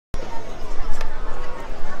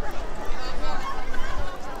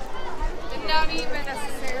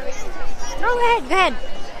Go ahead, go ahead.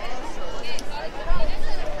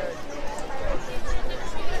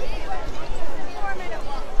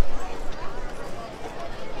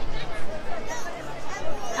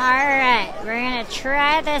 Alright, we're gonna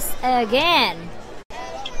try this again.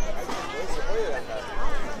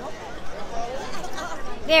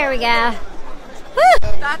 There we go. Woo!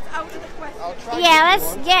 That's out of the question. Yeah,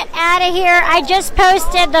 let's get out of here. I just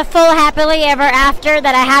posted the full Happily Ever After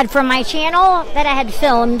that I had from my channel that I had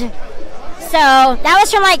filmed. So, that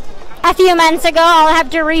was from like a few months ago. I'll have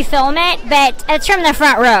to refilm it, but it's from the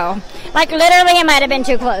front row. Like literally it might have been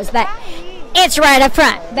too close, but it's right up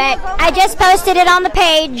front. But I just posted it on the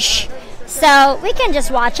page, so we can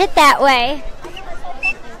just watch it that way.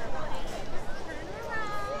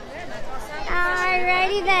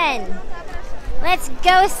 Alrighty then. Let's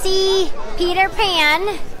go see Peter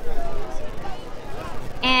Pan.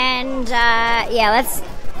 And yeah,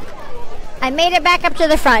 I made it back up to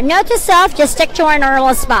the front. Note to self, just stick to our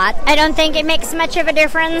normal spot. I don't think it makes much of a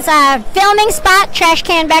difference. Filming spot, trash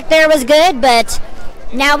can back there was good, but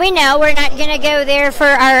now we know we're not going to go there for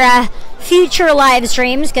our future live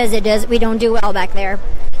streams because we don't do well back there.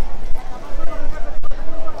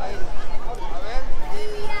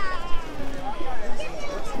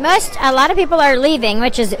 A lot of people are leaving,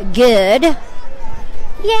 which is good.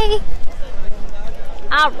 Yay!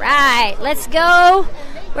 All right, let's go.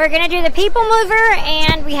 We're gonna do the PeopleMover,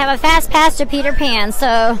 and we have a fast pass to Peter Pan,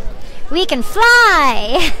 so we can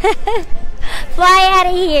fly. Fly out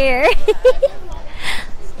of here.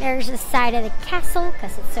 There's the side of the castle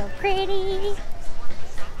because it's so pretty.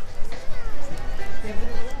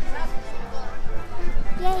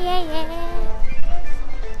 Yeah, yeah, yeah.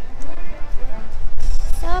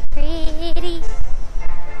 So pretty.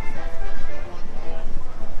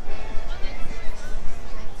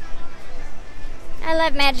 I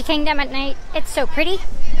love Magic Kingdom at night. It's so pretty.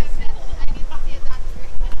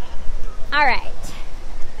 Alright.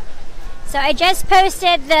 So I just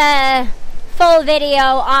posted the full video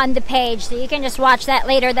on the page, so you can just watch that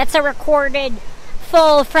later. That's a recorded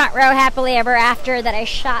full front row Happily Ever After that I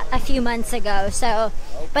shot a few months ago. So,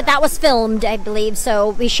 but that was filmed, I believe,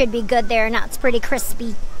 so we should be good there. Now it's pretty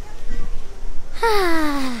crispy.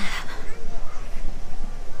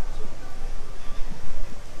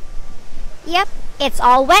 Yep, it's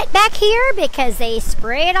all wet back here because they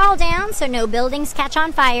spray it all down so no buildings catch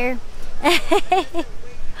on fire.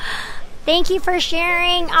 Thank you for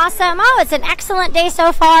sharing. Awesome. Oh, it's an excellent day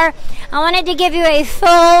so far. I wanted to give you a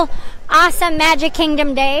full, awesome Magic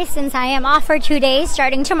Kingdom day since I am off for 2 days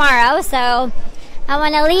starting tomorrow. So I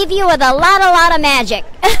want to leave you with a lot of magic.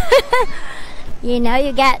 You know,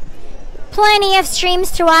 you got plenty of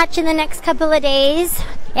streams to watch in the next couple of days.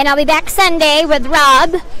 And I'll be back Sunday with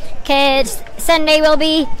Rob, because Sunday will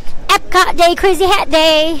be Epcot Day, Crazy Hat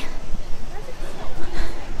Day.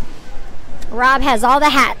 Rob has all the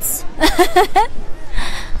hats.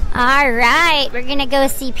 Alright, we're going to go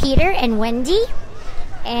see Peter and Wendy.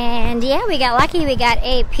 And yeah, we got lucky. We got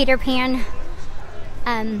a Peter Pan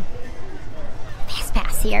fast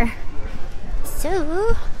pass here.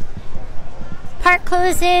 So, park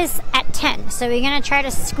closes at 10. So we're going to try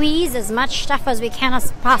to squeeze as much stuff as we can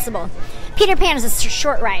as possible. Peter Pan is a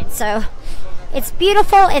short ride, so it's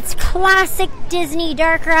beautiful. It's classic Disney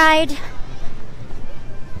dark ride.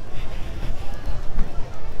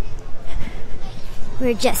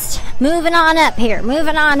 We're just moving on up here,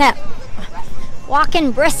 moving on up.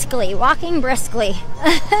 Walking briskly, walking briskly.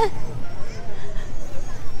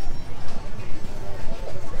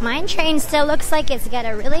 Mine train still looks like it's got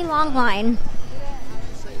a really long line,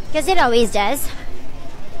 because it always does.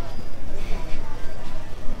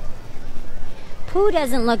 Pooh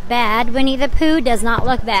doesn't look bad. Winnie the Pooh does not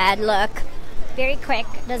look bad. Look, very quick.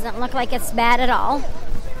 Doesn't look like it's bad at all.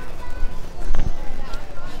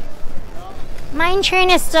 Mine train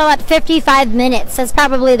is still at 55 minutes. That's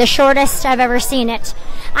probably the shortest I've ever seen it.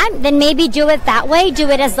 Then maybe do it that way. Do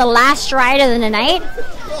it as the last ride of the night.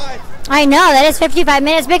 I know, that is 55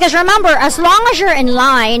 minutes. Because remember, as long as you're in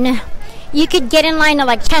line, you could get in line at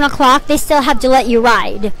like 10 o'clock. They still have to let you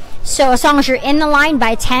ride. So as long as you're in the line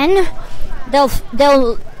by 10, they'll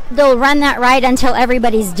run that ride until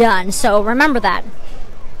everybody's done. So remember that.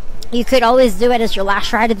 You could always do it as your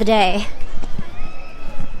last ride of the day.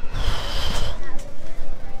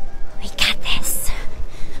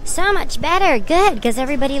 So much better. Good, because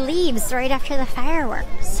everybody leaves right after the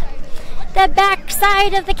fireworks. The back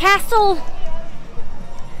side of the castle.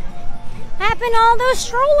 Happened to all those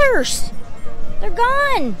strollers. They're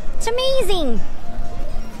gone. It's amazing.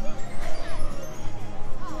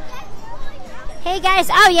 Hey guys.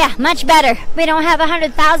 Oh yeah, much better. We don't have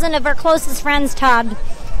 100,000 of our closest friends tagged.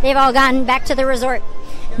 They've all gone back to the resort.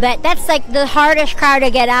 But that's like the hardest crowd to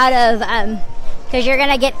get out of, because you're going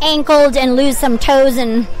to get ankled and lose some toes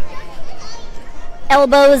and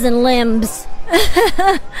elbows and limbs.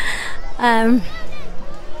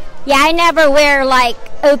 Yeah, I never wear like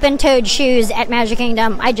open-toed shoes at Magic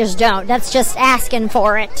Kingdom. I just don't. That's just asking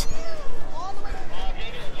for it.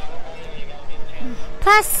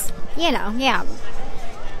 Plus, you know, yeah.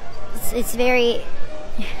 It's very,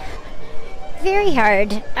 very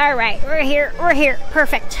hard. All right, we're here. We're here.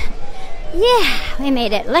 Perfect. Yeah, we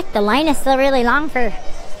made it. Look, the line is still really long for...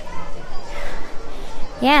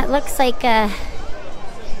 Yeah, it looks like...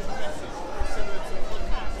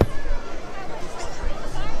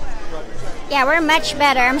 Yeah, we're much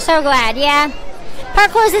better. I'm so glad. Yeah.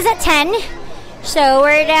 Park closes at 10. So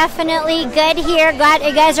we're definitely good here. Glad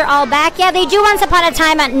you guys are all back. Yeah, they do once upon a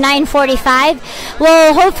time at 9:45.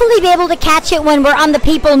 We'll hopefully be able to catch it when we're on the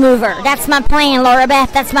PeopleMover. That's my plan, Laura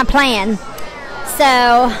Beth. That's my plan.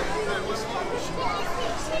 So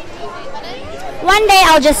one day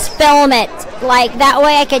I'll just film it. Like that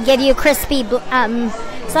way I could give you crispy...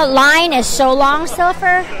 So line is so long still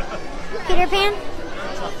for Peter Pan.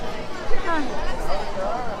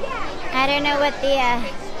 I don't know what the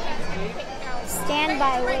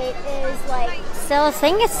standby wait is like. Still, I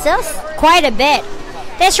think it's still quite a bit.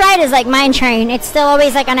 This ride is like Mine Train. It's still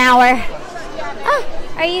always like an hour. Oh,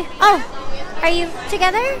 are you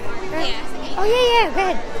together? Yeah. Oh yeah,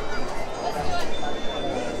 good.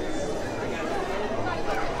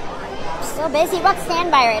 Still busy. What's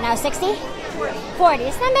standby right now? 60? 40.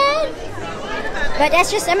 It's not bad. But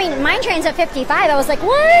that's just, I mean, Mine Train's at 55. I was like,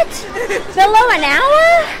 what? Below an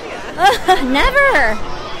hour? Never.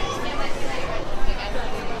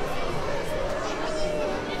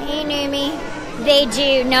 Hey, Numi. They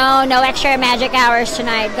do. No extra magic hours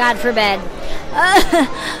tonight. God forbid.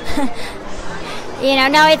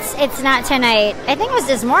 No, it's not tonight. I think it was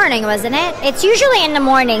this morning, wasn't it? It's usually in the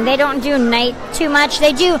morning. They don't do night too much.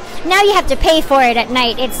 They do. Now you have to pay for it at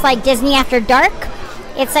night. It's like Disney After Dark.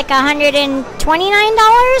 It's like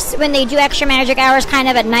 $129 when they do extra magic hours kind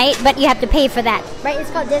of at night, but you have to pay for that. Right?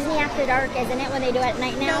 It's called Disney After Dark, isn't it, when they do it at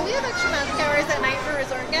night now? No, we have extra magic hours at night for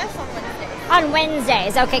resort guests on Wednesdays. On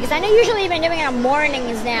Wednesdays, okay, because I know usually you've been doing it on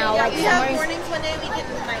mornings now. Yeah, like we have mornings one day, we get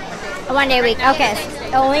night one day. One day a week, okay.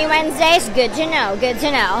 Only Wednesdays? Good to know,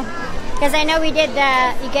 Because I know you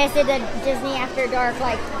guys did the Disney After Dark,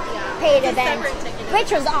 like, paid event,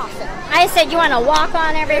 which was awesome. I said, you want to walk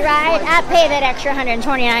on every ride? I pay that extra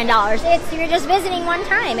 $129. You're just visiting one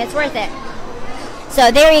time. It's worth it.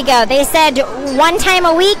 So there you go. They said one time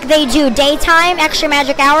a week they do daytime extra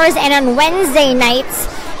magic hours, and on Wednesday nights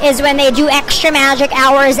is when they do extra magic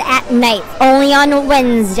hours at night. Only on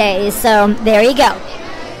Wednesdays. So there you go.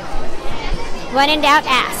 When in doubt,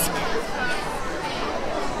 ask.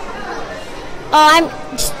 Oh,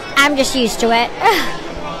 I'm just used to it.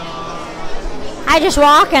 I just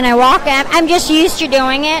walk and I walk. I'm just used to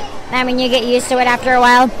doing it. I mean, you get used to it after a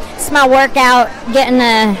while. It's my workout, getting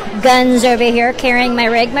the guns over here, carrying my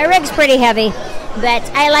rig. My rig's pretty heavy, but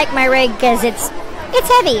I like my rig because it's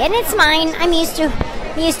heavy and it's mine. I'm used to it.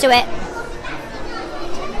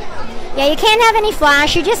 Yeah, you can't have any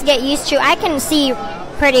flash. You just get used to. I can see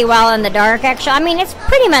pretty well in the dark, actually. I mean, it's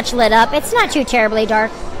pretty much lit up. It's not too terribly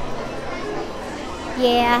dark.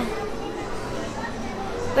 Yeah.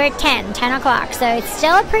 We're at 10 o'clock, so it's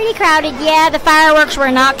still pretty crowded. Yeah, the fireworks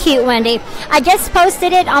were not cute, Wendy. I just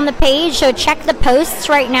posted it on the page, so check the posts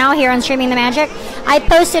right now here on Streaming the Magic. I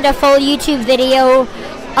posted a full YouTube video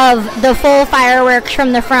of the full fireworks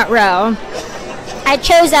from the front row. I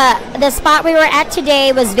chose the spot we were at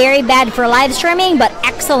today was very bad for live streaming, but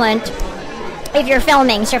excellent if you're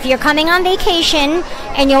filming. So if you're coming on vacation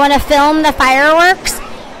and you want to film the fireworks,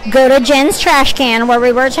 go to Jen's trash can where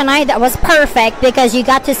we were tonight. That was perfect because you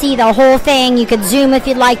got to see the whole thing. You could zoom if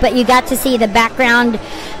you'd like, but you got to see the background.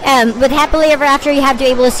 With Happily Ever After, you have to be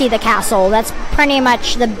able to see the castle. That's pretty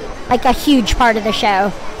much a huge part of the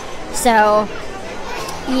show. So,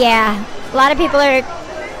 yeah, a lot of people are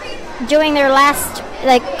doing their last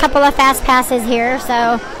couple of fast passes here.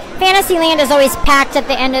 So Fantasyland is always packed at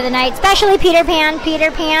the end of the night, especially Peter Pan. Peter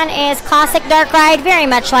Pan is classic dark ride, very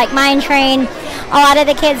much like Mine Train. A lot of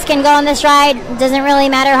the kids can go on this ride. It doesn't really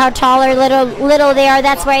matter how tall or little they are.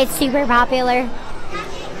 That's why it's super popular.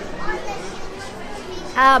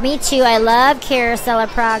 Oh, me too. I love Carousel of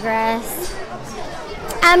Progress.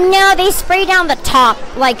 No, they spray down the top,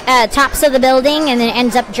 tops of the building, and then it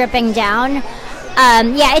ends up dripping down.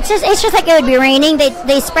 Yeah, it's just like it would be raining.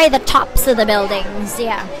 They spray the tops of the buildings.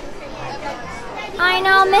 Yeah. I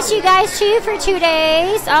know. Miss you guys too for 2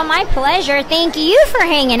 days. Oh, my pleasure. Thank you for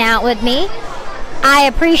hanging out with me. I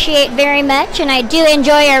appreciate very much, and I do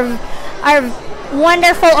enjoy our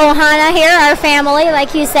wonderful ohana here, our family.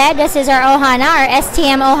 Like you said, this is our ohana, our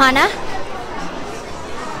STM ohana.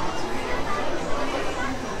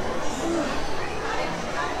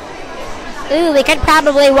 Ooh, we could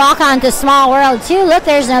probably walk onto Small World too. Look,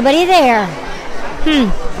 there's nobody there.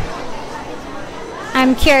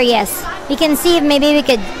 I'm curious. We can see if maybe we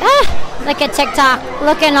could, look at TikTok,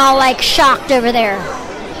 looking all like shocked over there.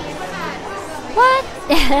 What?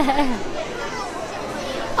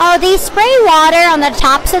 Oh, they spray water on the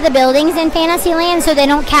tops of the buildings in Fantasyland so they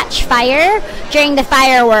don't catch fire during the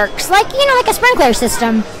fireworks. Like, you know, like a sprinkler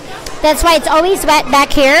system. That's why it's always wet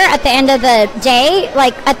back here at the end of the day,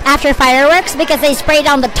 like after fireworks, because they spray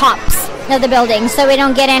down the tops of the building so we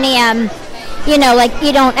don't get any, you know, like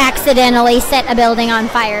you don't accidentally set a building on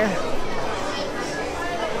fire.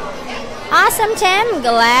 Awesome, Tim.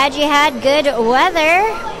 Glad you had good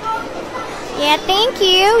weather. Yeah, thank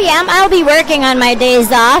you. Yeah, I'll be working on my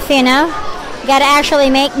days off, you know. Got to actually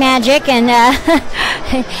make magic and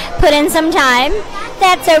put in some time.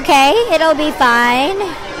 That's okay. It'll be fine.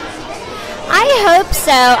 I hope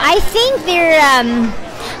so. I think they're,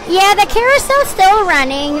 yeah, the carousel's still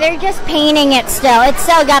running. They're just painting it still. It's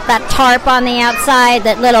still got that tarp on the outside,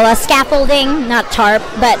 that little scaffolding. Not tarp,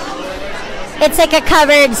 but it's like a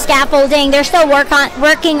covered scaffolding. They're still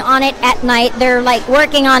working on it at night. They're like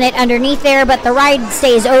working on it underneath there, but the ride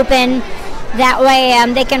stays open. That way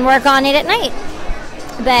they can work on it at night.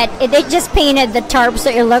 But they just painted the tarp so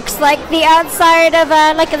it looks like the outside of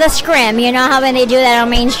like the scrim. You know how when they do that on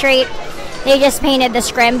Main Street? They just painted the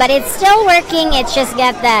scrim, but it's still working. It's just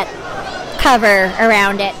got that cover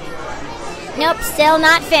around it. Nope, still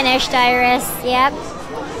not finished, Iris. Yep.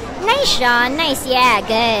 Nice, Sean. Nice. Yeah,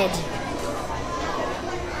 good.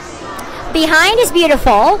 Behind is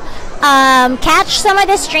beautiful. Catch some of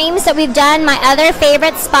the streams that we've done. My other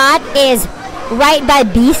favorite spot is right by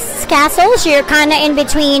Beast's Castle. So you're kind of in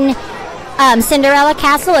between Cinderella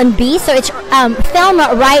Castle and Beast. So it's film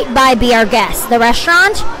right by Be Our Guest, the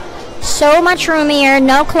restaurant. So much roomier,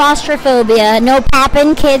 no claustrophobia, no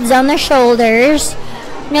popping kids on the shoulders.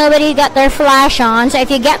 Nobody got their flash on. So if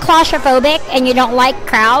you get claustrophobic and you don't like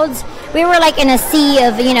crowds, we were like in a sea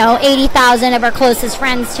of, you know, 80,000 of our closest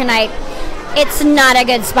friends tonight. It's not a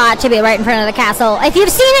good spot to be right in front of the castle. If you've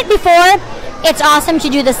seen it before, it's awesome to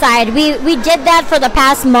do the side. We did that for the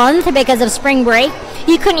past month because of spring break.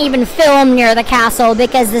 You couldn't even film near the castle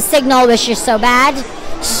because the signal was just so bad.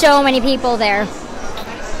 So many people there.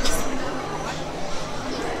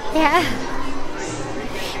 Yeah.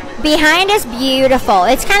 Behind is beautiful.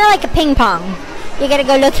 It's kind of like a ping pong. You gotta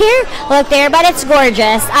go look here, look there, but it's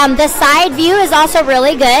gorgeous. The side view is also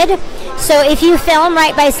really good. So if you film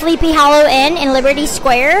right by Sleepy Hollow Inn in Liberty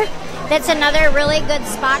Square, that's another really good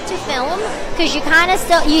spot to film because you kind of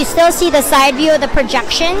still see the side view of the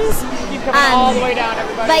projections. Keep coming all the way down,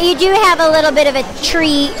 everybody. But you do have a little bit of a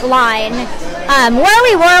tree line. Where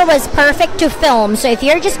we were was perfect to film. So if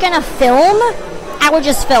you're just gonna film, I would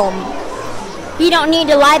just film. You don't need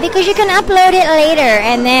to live because you can upload it later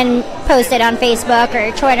and then post it on Facebook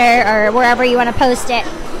or Twitter or wherever you want to post it.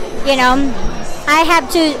 You know, I have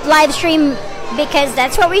to live stream because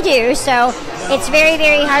that's what we do. So it's very,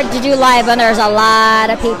 very hard to do live when there's a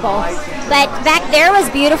lot of people. But back there was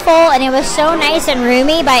beautiful and it was so nice and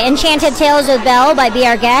roomy by Enchanted Tales with Belle by Be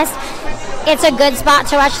Our Guest. It's a good spot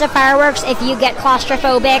to watch the fireworks if you get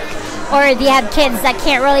claustrophobic, or if you have kids that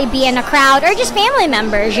can't really be in a crowd, or just family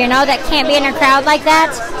members, you know, that can't be in a crowd like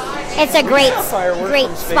that. It's a great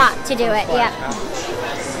spot to do it, yeah.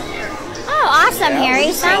 Oh, awesome,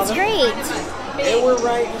 Harry. Sounds great.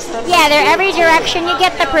 Yeah, they're every direction. You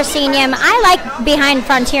get the proscenium. I like behind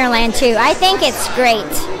Frontierland, too. I think it's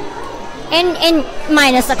great. And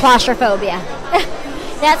minus the claustrophobia.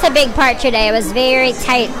 That's a big part today. It was very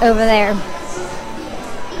tight over there.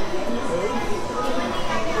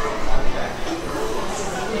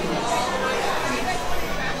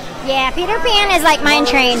 Yeah, Peter Pan is like Mine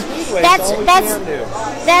Train.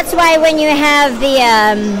 That's why when you have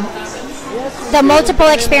the multiple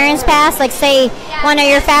experience pass, like say one of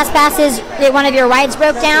your fast passes, one of your rides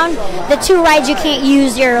broke down, the two rides you can't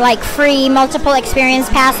use your like free multiple experience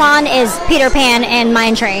pass on is Peter Pan and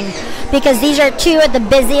Mine Train, because these are two of the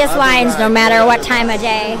busiest lines no matter what time of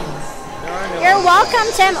day. You're welcome,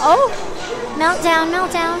 Tim. Oh, meltdown.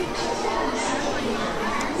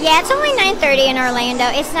 Yeah, it's only 9:30 in Orlando.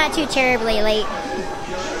 It's not too terribly late.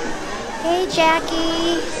 Hey,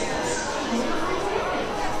 Jackie.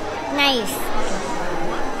 Nice.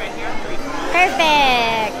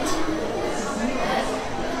 Perfect.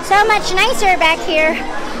 So much nicer back here.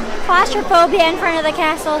 Claustrophobia in front of the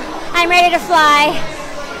castle. I'm ready to fly.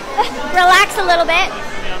 Relax a little bit.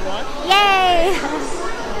 Yay!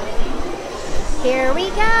 Here we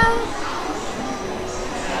go.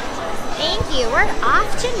 Thank you. We're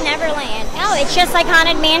off to Neverland. Oh, it's just like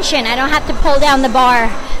Haunted Mansion. I don't have to pull down the bar.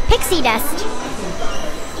 Pixie dust.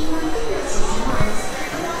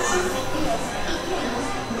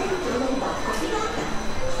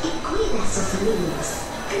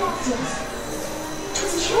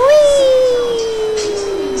 Whee!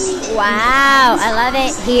 Wow, I love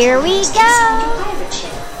it. Here we go.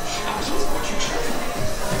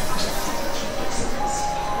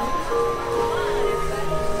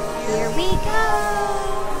 Here we go.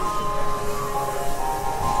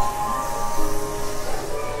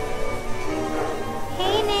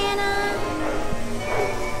 Hey, Nana.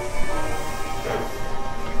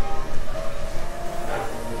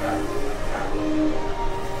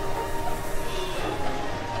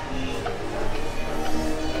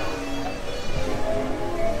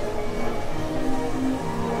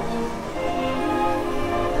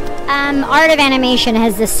 Art of Animation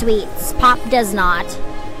has the suites. Pop does not.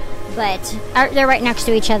 But they're right next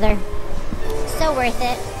to each other. So worth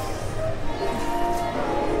it.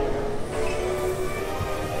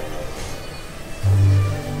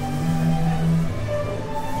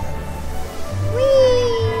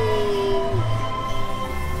 Whee!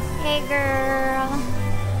 Hey, girl.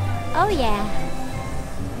 Oh, yeah.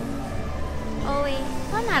 Always.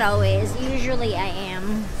 Well, not always. Usually I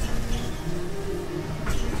am.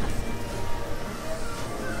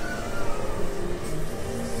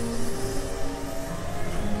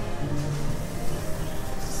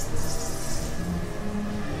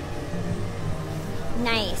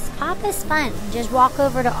 Nice. Pop is fun. Just walk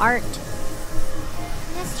over to Art.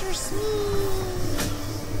 Mr. Smee.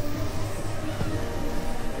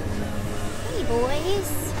 Hey, boys.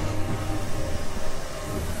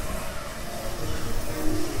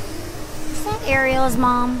 Is that Ariel's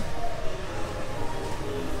mom?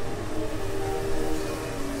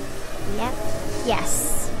 Yep. Yes.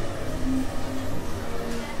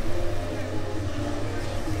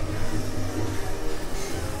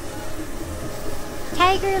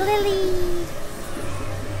 Tiger Lily.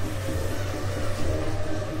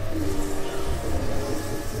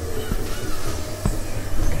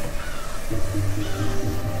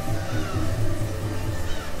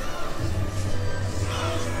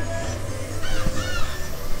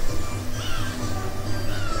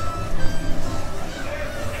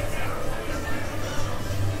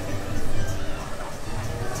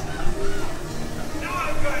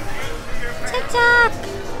 TikTok.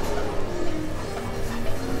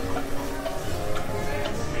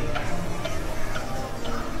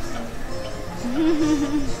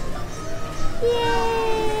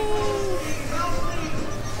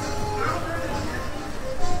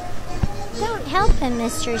 Don't help him,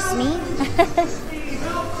 Mr. Smee.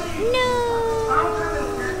 No.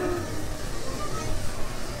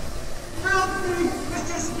 Help me,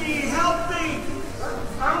 Mr. Smee, help me.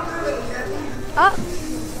 Oh,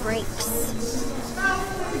 brakes.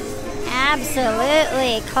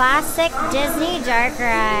 Absolutely. Classic Disney dark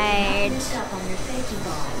ride.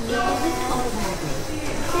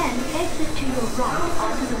 Then exit to your right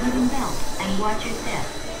onto the wooden belt and watch your step.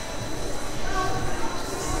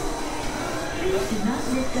 Please do not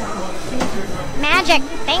lift up or save Magic.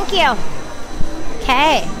 Thank you.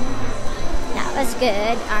 Okay. That was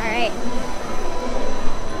good. All right.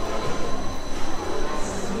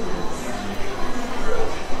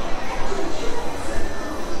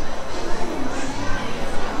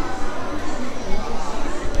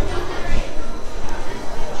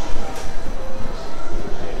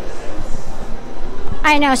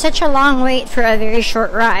 I know, such a long wait for a very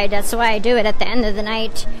short ride. That's why I do it at the end of the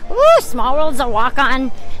night. Ooh, Small World's a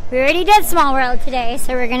walk-on. We already did Small World today,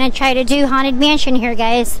 so we're going to try to do Haunted Mansion here,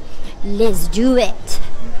 guys. Let's do it.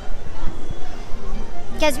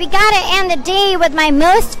 Because we got to end the day with my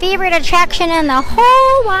most favorite attraction in the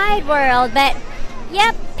whole wide world. But,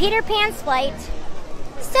 yep, Peter Pan's flight.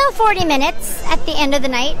 Still 40 minutes at the end of the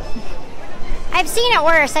night. I've seen it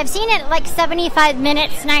worse. I've seen it like 75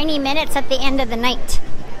 minutes, 90 minutes at the end of the night.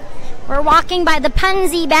 We're walking by the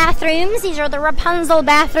Punzi bathrooms. These are the Rapunzel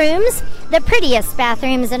bathrooms. The prettiest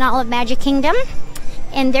bathrooms in all of Magic Kingdom.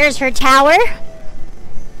 And there's her tower.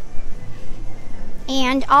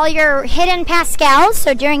 And all your hidden Pascals.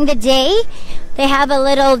 So during the day, they have a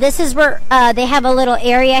little, this is where they have a little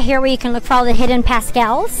area here where you can look for all the hidden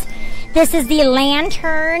Pascals. This is the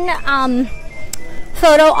lantern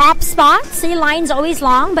photo op spot. See, line's always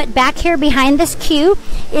long, but back here behind this queue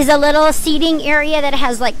is a little seating area that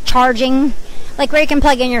has like charging, like where you can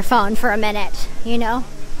plug in your phone for a minute, you know.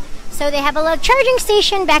 So they have a little charging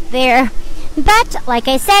station back there. But like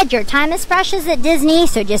I said, your time is precious at Disney,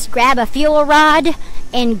 so just grab a fuel rod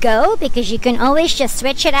and go, because you can always just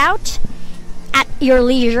switch it out at your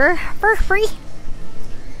leisure for free.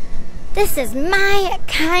 This is my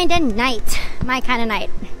kind of night. My kind of night.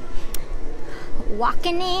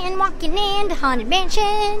 Walking in to Haunted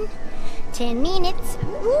Mansion. 10 minutes.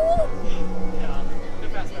 Ooh.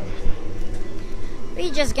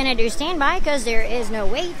 We're just gonna do standby because there is no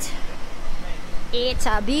wait. It's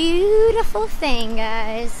a beautiful thing,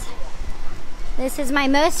 guys. This is my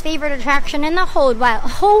most favorite attraction in the whole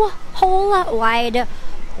wide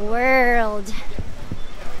world.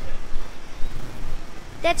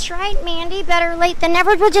 That's right, Mandy. Better late than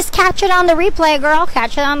never. We'll just catch it on the replay, girl.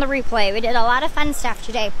 Catch it on the replay. We did a lot of fun stuff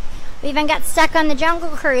today. We even got stuck on the Jungle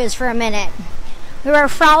Cruise for a minute. We were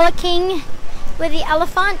frolicking with the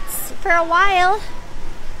elephants for a while.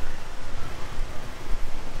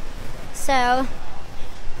 So,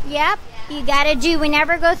 yep, you gotta do, we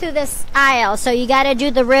never go through this aisle, so you gotta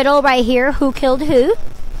do the riddle right here, who killed who.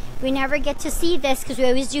 We never get to see this because we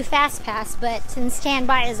always do Fast Pass, but since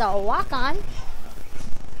standby is a walk-on,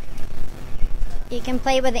 you can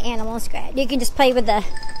play with the animals. You can just play with the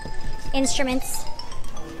instruments.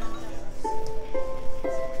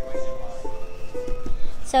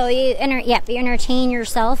 So you entertain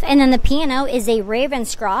yourself. And then the piano is a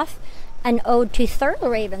Ravenscroft, an ode to Thurl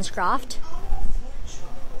Ravenscroft.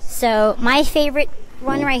 So my favorite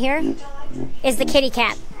one right here is the kitty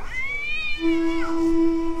cat.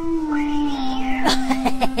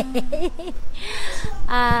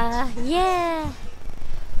 Yeah.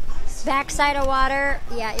 Backside of water.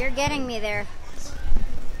 Yeah, you're getting me there.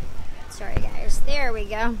 Sorry, guys. There we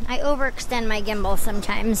go. I overextend my gimbal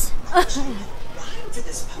sometimes.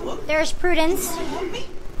 There's Prudence.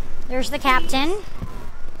 There's the captain.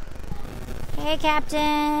 Hey,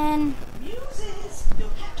 Captain.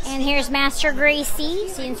 And here's Master Gracie.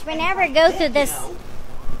 Since we never go through this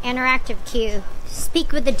interactive queue.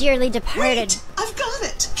 Speak with the dearly departed. Wait, I've got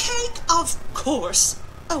it. Cake, of course.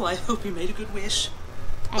 Oh, I hope you made a good wish.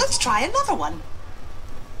 Let's try another one.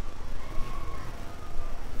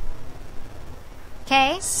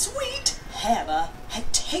 Okay. Sweet Hannah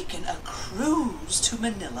had taken a cruise to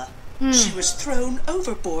Manila. She was thrown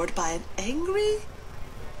overboard by an angry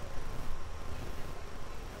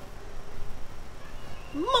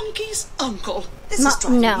monkey's uncle. This is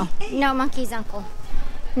driving me. No monkey's uncle.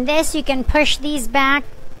 This, you can push these back.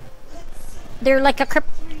 They're like a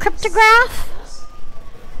cryptograph.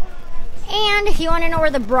 And if you want to know where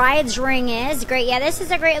the bride's ring is, great. Yeah, this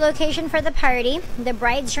is a great location for the party. The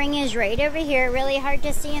bride's ring is right over here. Really hard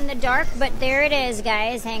to see in the dark, but there it is,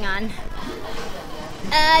 guys. Hang on.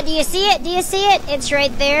 Do you see it? Do you see it? It's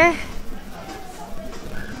right there.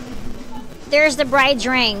 There's the bride's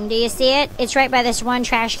ring. Do you see it? It's right by this one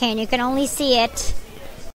trash can. You can only see it.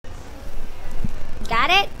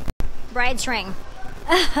 Got it? Bride's ring.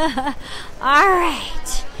 All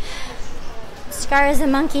right. Scar is the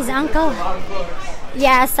monkey's uncle.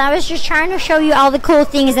 Yes, I was just trying to show you all the cool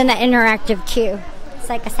things in the interactive queue. It's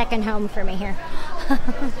like a second home for me here.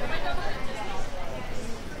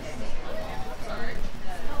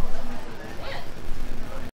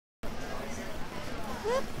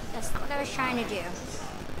 Whoop, that's not what I was trying to do.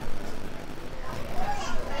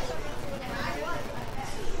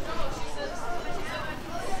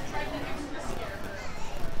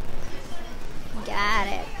 Got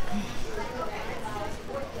it.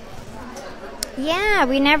 Yeah,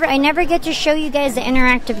 I never get to show you guys the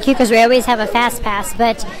interactive queue because we always have a fast pass,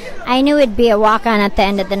 but I knew it'd be a walk-on at the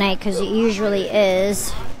end of the night because it usually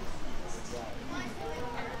is.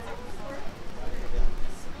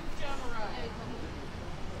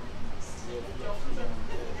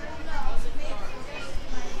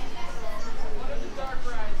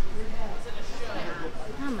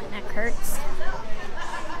 Oh, my neck hurts.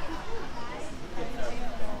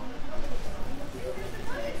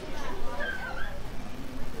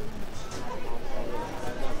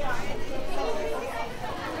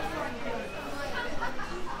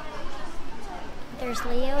 There's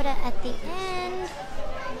Leota at the end.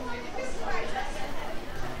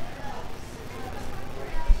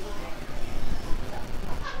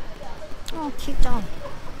 Oh, cute doll.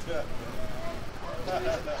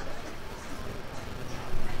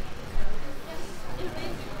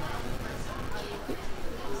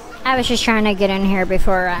 I was just trying to get in here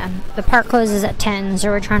before the park closes at 10, so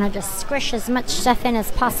we're trying to just squish as much stuff in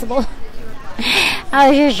as possible. I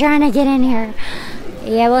was just trying to get in here.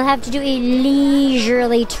 Yeah, we'll have to do a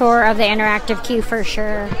leisurely tour of the interactive queue for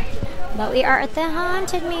sure. But we are at the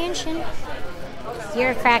Haunted Mansion.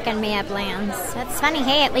 You're cracking me up, Lance. That's funny.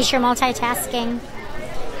 Hey, at least you're multitasking.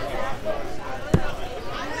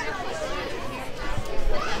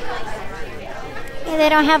 Yeah, they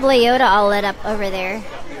don't have Leota all lit up over there.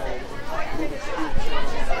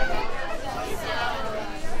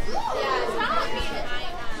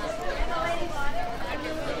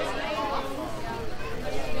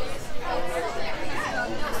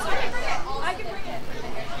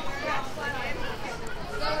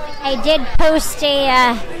 I did post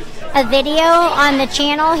a video on the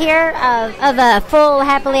channel here of a full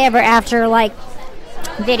happily ever after like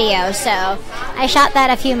video. So I shot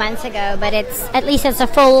that a few months ago, but it's a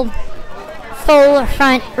full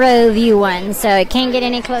front row view one, so it can't get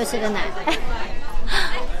any closer than that.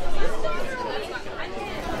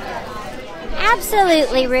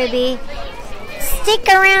 Absolutely, Ruby. Stick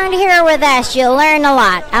around here with us. You'll learn a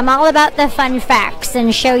lot. I'm all about the fun facts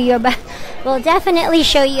and show you about. We'll definitely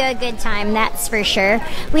show you a good time, that's for sure.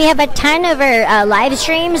 We have a ton of our live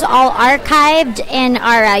streams all archived in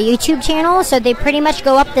our YouTube channel, so they pretty much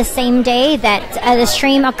go up the same day that the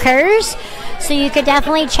stream occurs. So you could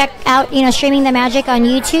definitely check out, Streaming the Magic on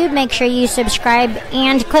YouTube. Make sure you subscribe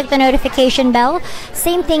and click the notification bell.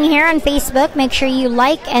 Same thing here on Facebook. Make sure you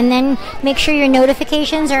like and then make sure your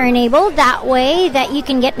notifications are enabled. That way that you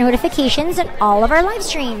can get notifications in all of our live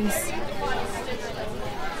streams.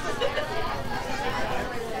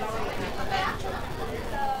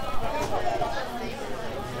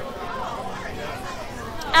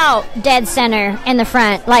 Oh, dead center in the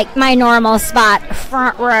front, like my normal spot,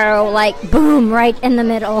 front row, like boom, right in the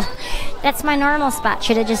middle. That's my normal spot.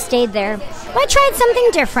 Should have just stayed there. Well, I tried something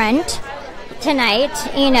different tonight.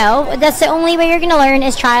 That's the only way you're going to learn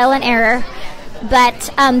is trial and error.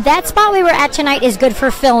 But that spot we were at tonight is good for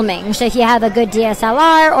filming. So if you have a good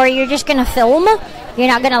DSLR or you're just going to film, you're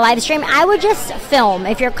not going to live stream, I would just film.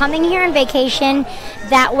 If you're coming here on vacation,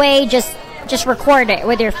 that way just record it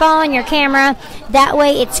with your phone, your camera. That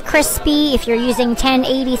way it's crispy. If you're using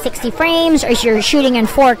 1080 60 frames or if you're shooting in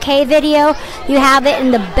 4K video, you have it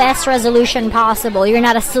in the best resolution possible. You're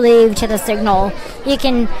not a slave to the signal. You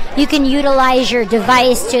can utilize your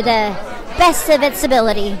device to the best of its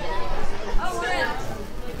ability.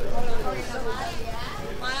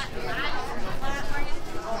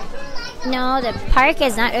 No, the park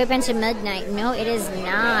is not open to midnight. No, it is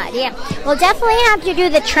not. Yeah, we'll definitely have to do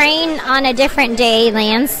the train on a different day,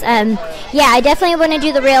 Lance. Yeah, I definitely want to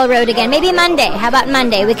do the railroad again. Maybe Monday. How about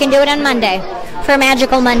Monday? We can do it on Monday for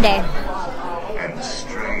Magical Monday. And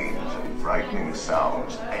strange and frightening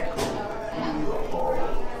sounds echo through the hall.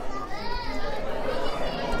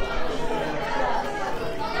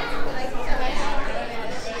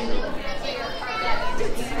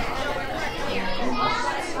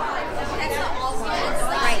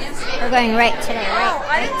 We're going right today,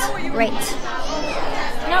 right.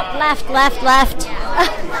 Nope, left.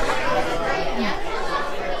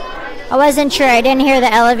 I wasn't sure. I didn't hear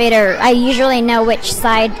the elevator. I usually know which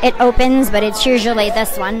side it opens, but it's usually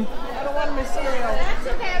this one. I don't want cereal. That's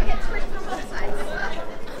okay. I'll get three from both sides.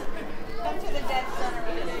 Come to the dead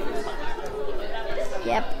center.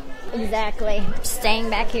 Yep, exactly. Staying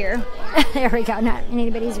back here. There we go. Not in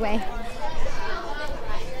anybody's way.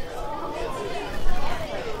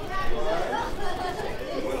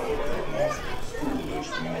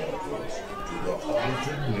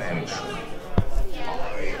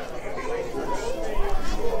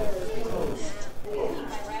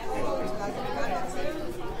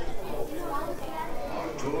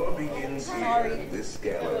 This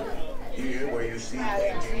gallery, here where you see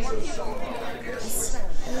paintings of some of our guests,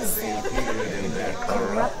 as they appeared in their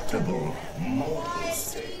corruptible, mortal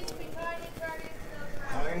state.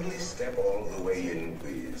 Kindly step all the way in,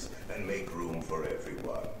 please, and make room for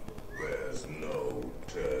everyone. There's no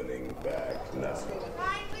turning back now.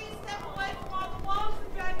 Kindly step away from all the walls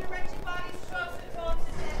and drag your wretched bodies closer towards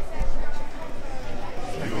the dead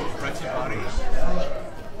center. Your wretched bodies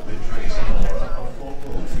betrays an aura of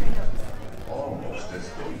foreboding. Almost as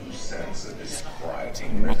though you sense a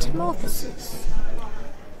disquieting metamorphosis.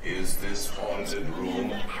 Is this haunted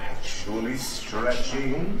room actually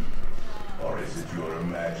stretching? Or is it your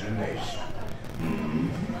imagination?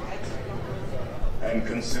 And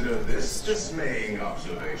consider this dismaying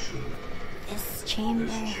observation. This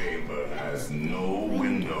chamber has no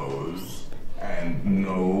windows and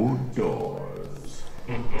no doors.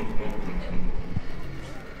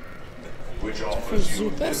 Which offers you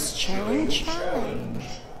this chilling challenge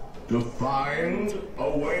to find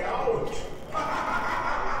a way out.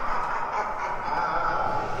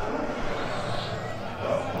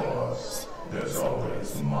 Of course, there's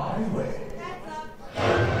always my way.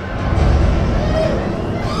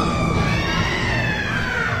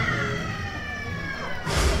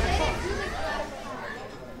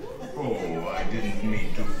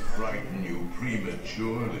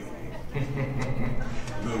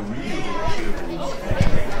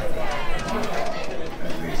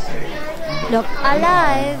 look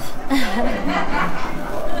alive.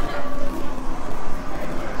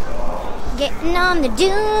 Getting on the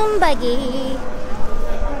doom buggy.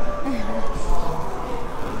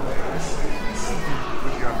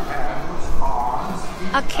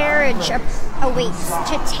 A carriage awaits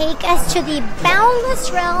to take us to the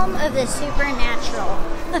boundless realm of the supernatural.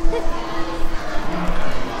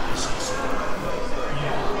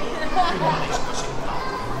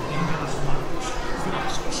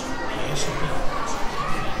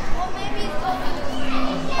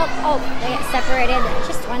 Oh, they got separated.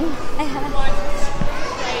 Just one.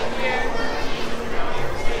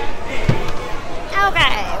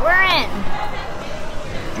 Okay, we're in.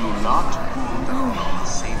 Do not pull down on the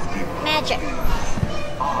safety rope. Magic.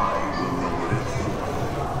 I will lower it.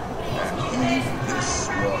 And heed this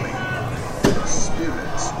warning. The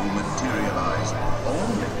spirits will materialize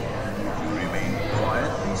only if you remain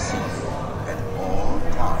quietly seated at all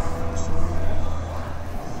times.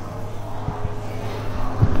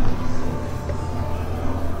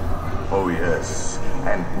 Oh yes,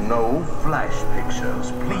 and no flash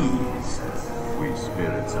pictures, please. We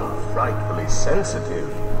spirits are frightfully sensitive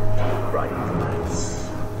to bright lights.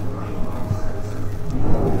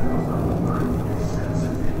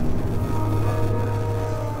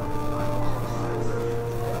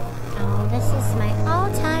 Oh, this is my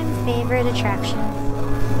all-time favorite attraction.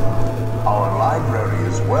 Our library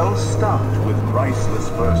is well stocked with priceless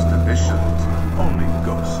first editions. Only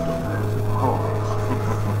ghost stories, of course.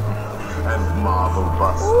 And marvel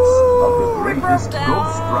busts of the greatest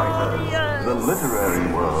ghost writers the literary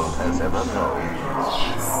world has ever known.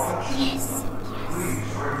 Yes.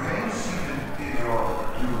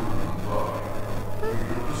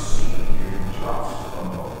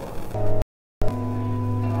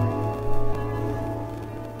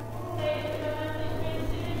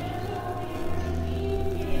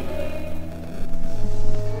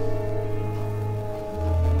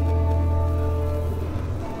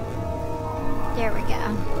 There we go.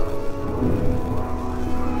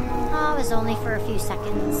 Oh, it was only for a few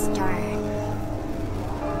seconds. Darn.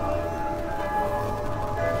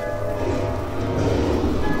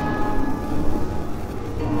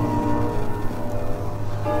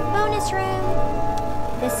 Bonus room.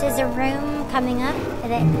 This is a room coming up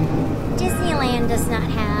that Disneyland does not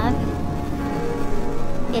have.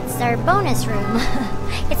 It's our bonus room.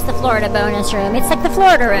 It's the Florida bonus room. It's like the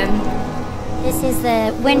Florida room. This is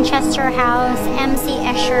the Winchester House MC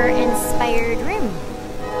Escher inspired room.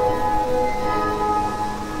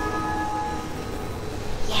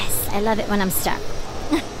 Yes, I love it when I'm stuck.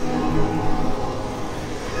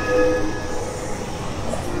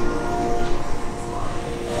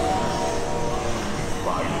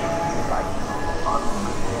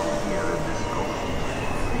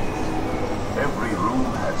 Every room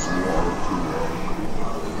has wall to wall.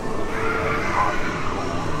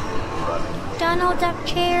 Donald Duck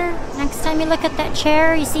chair. Next time you look at that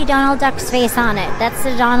chair, you see Donald Duck's face on it. That's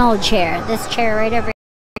the Donald chair. This chair right over here.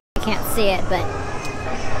 You can't see it, but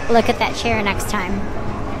look at that chair next time.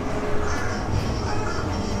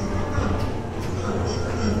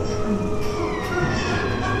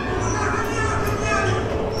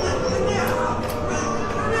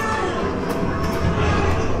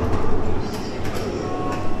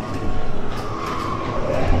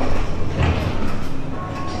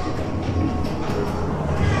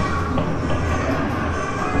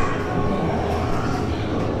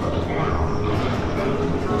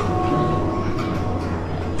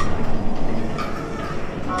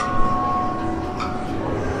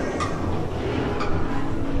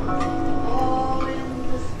 All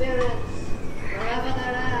in the spirits, wherever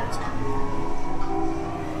they're at.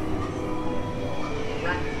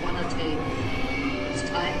 Track 108. It's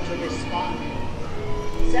time to respond.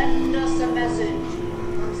 Send us a message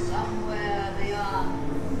from somewhere beyond.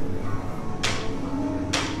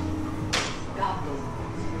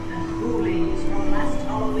 Goblins and ghoulies from last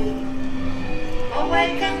Halloween.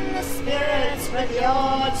 Awaken the spirits with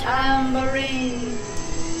your tambourine.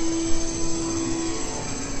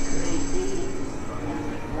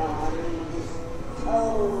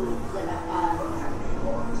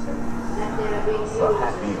 The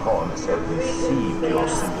happy haunts have received your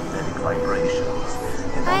sympathetic vibrations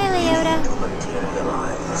and Hi, are Leota. beginning to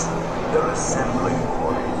materialize. They're assembling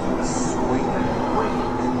for a swing and wake.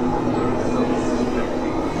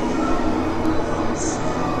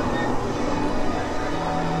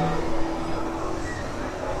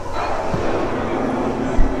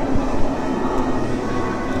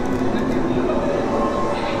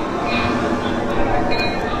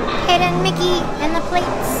 Hidden Mickey and the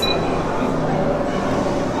plates.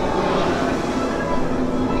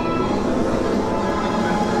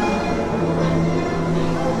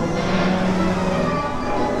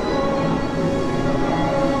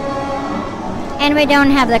 And we don't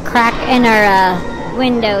have the crack in our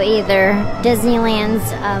window either.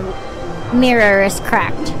 Disneyland's mirror is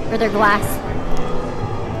cracked, or their glass.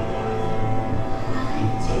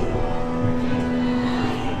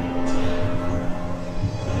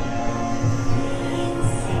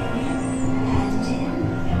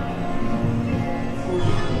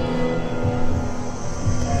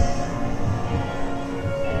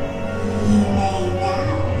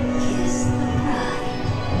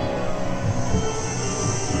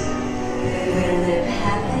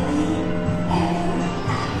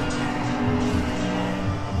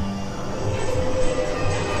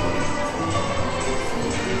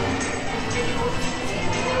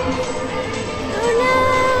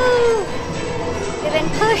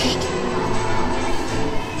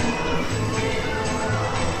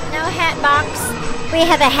 We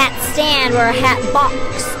have a hat stand where a hat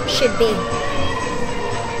box should be.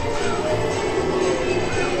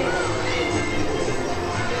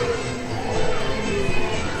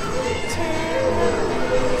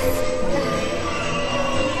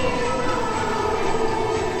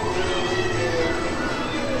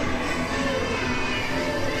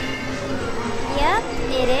 Yep,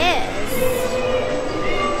 it is.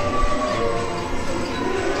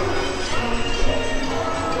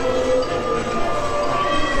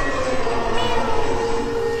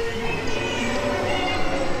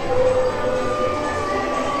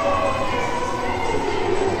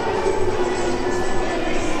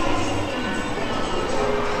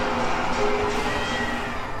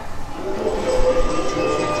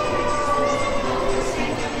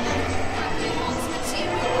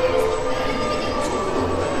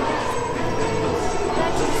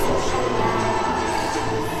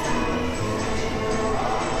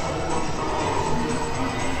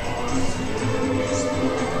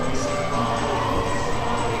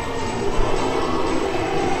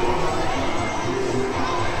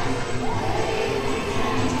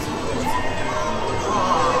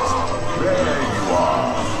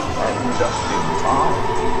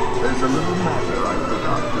 There's a little matter I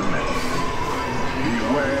forgot to mention.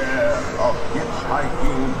 Beware of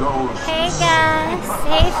hitchhiking ghosts. Hey Gus.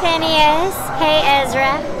 Hey Phineas. Hey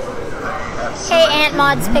Ezra. Hey Aunt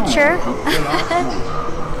Maud's picture.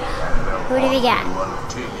 Who do we got?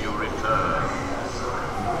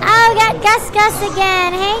 Oh, we got Gus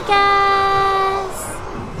again. Hey Gus.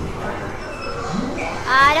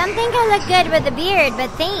 I don't think I look good with the beard, but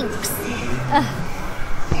thanks. Ugh.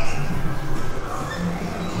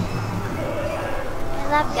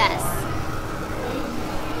 Love Gus.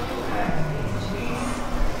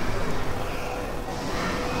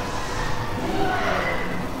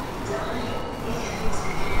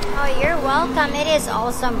 Oh, you're welcome. It is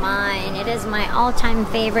also mine. It is my all-time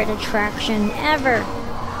favorite attraction ever.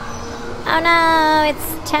 Oh no,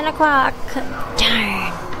 it's 10 o'clock.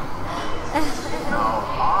 Darn. Now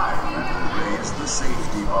I raise the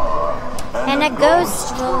safety bar. And a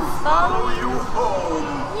ghost will follow you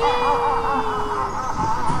home.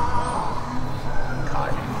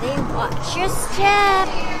 Watch your step.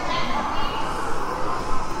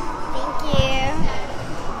 Thank you.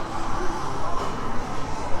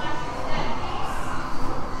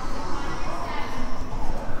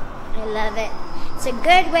 I love it. It's a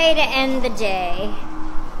good way to end the day.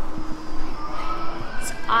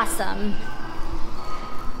 It's awesome.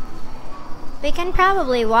 We can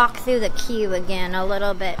probably walk through the queue again a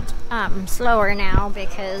little bit slower now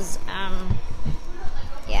because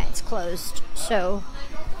yeah, it's closed. So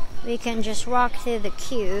we can just walk through the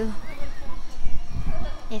queue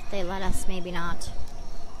if they let us, maybe not.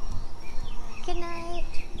 Good night.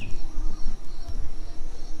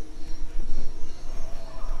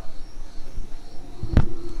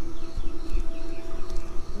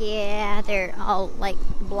 Yeah, they're all like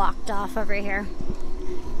blocked off over here.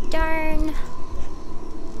 Darn.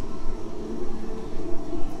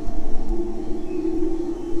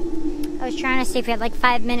 I was trying to see if we had like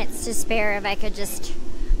 5 minutes to spare, if I could just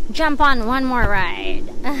jump on one more ride.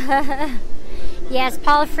 Yes,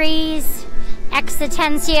 Paul Freeze,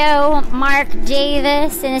 Exitencio, Mark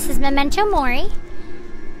Davis, and this is Memento Mori.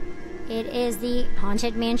 It is the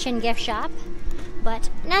Haunted Mansion gift shop, but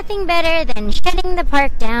nothing better than shutting the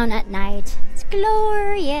park down at night. It's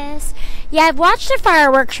glorious. Yeah, I've watched the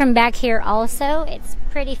fireworks from back here also. It's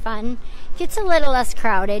pretty fun. It's a little less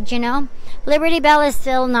crowded, you know. Liberty Bell is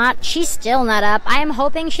still not, she's still not up. I am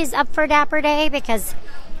hoping she's up for Dapper Day because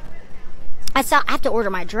I have to order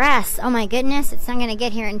my dress. Oh my goodness, it's not going to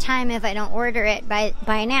get here in time if I don't order it by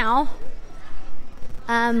now.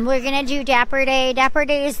 We're going to do Dapper Day. Dapper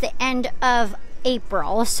Day is the end of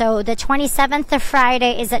April. So the 27th, the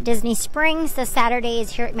Friday, is at Disney Springs, the Saturday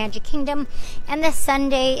is here at Magic Kingdom, and the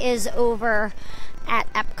Sunday is over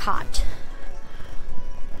at Epcot.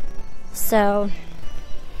 So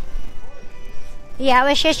yeah, I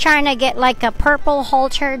was just trying to get like a purple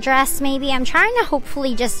halter dress maybe. I'm trying to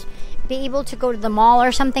hopefully just be able to go to the mall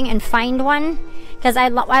or something and find one, because I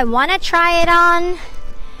want to try it on,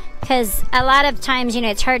 because a lot of times, you know,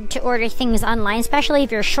 it's hard to order things online, especially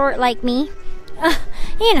if you're short like me.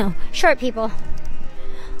 You know, short people.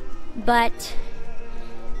 But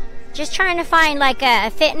just trying to find like a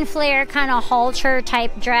fit and flare kind of halter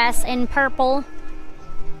type dress in purple.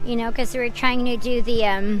 You know, because we're trying to do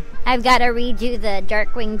the, I've got to redo the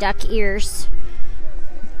Darkwing Duck ears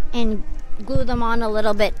and glue them on a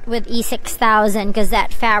little bit with E6000, because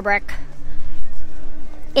that fabric,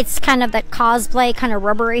 it's kind of that cosplay kind of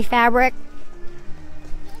rubbery fabric.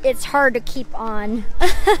 It's hard to keep on.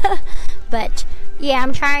 But yeah,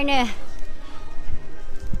 I'm trying to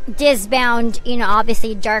disbound, you know,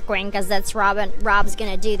 obviously Darkwing, because that's Rob's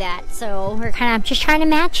gonna do that. So we're kind of just trying to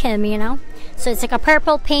match him, you know. So it's like a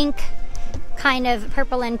purple pink kind of,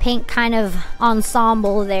 purple and pink kind of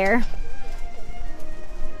ensemble there.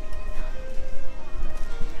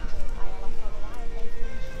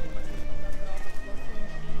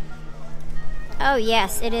 Oh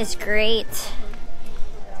yes, it is great.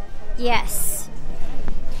 Yes.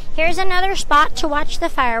 Here's another spot to watch the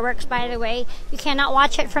fireworks, by the way. You cannot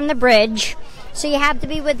watch it from the bridge. So you have to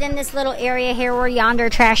be within this little area here where yonder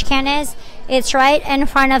trash can is. It's right in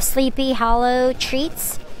front of Sleepy Hollow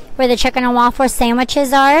Treats, where the chicken and waffle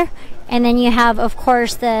sandwiches are. And then you have, of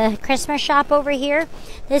course, the Christmas shop over here.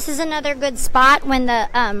 This is another good spot when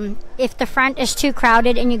the, if the front is too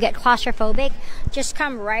crowded and you get claustrophobic, just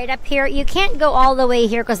come right up here. You can't go all the way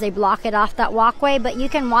here because they block it off, that walkway, but you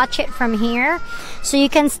can watch it from here. So you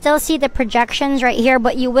can still see the projections right here,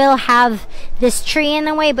 but you will have this tree in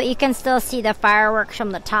the way, but you can still see the fireworks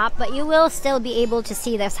from the top, but you will still be able to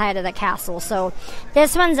see the side of the castle. So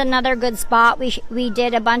this one's another good spot. We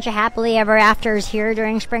did a bunch of happily ever afters here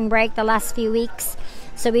during spring break the last few weeks.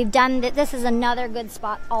 So we've done that. This is another good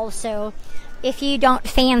spot also if you don't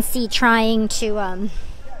fancy trying to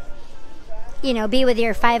you know, be with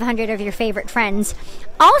your 500 of your favorite friends.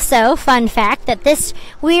 Also, fun fact that this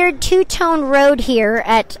weird two-tone road here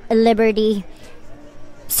at Liberty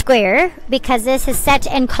Square, because this is set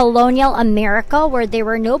in colonial America where there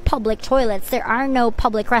were no public toilets. There are no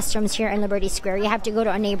public restrooms here in Liberty Square. You have to go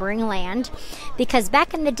to a neighboring land, because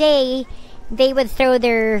back in the day they would throw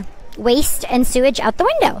their waste and sewage out the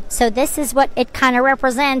window. So this is what it kind of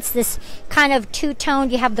represents, this kind of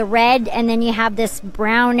two-toned. You have the red and then you have this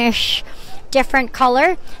brownish different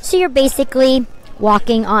color. So you're basically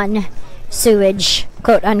walking on sewage,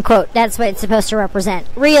 quote unquote. That's what it's supposed to represent.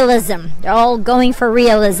 Realism. They're all going for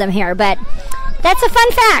realism here, but that's a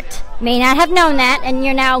fun fact. May not have known that, and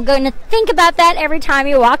you're now going to think about that every time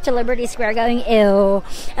you walk to Liberty Square going, ew.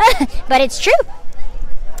 But it's true.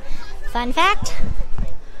 Fun fact.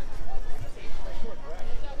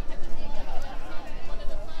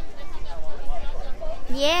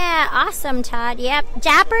 Yeah, awesome, Todd. Yep.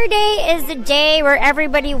 Dapper Day is the day where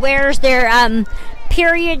everybody wears their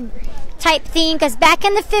period type theme, because back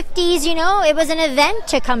in the 50s, you know, it was an event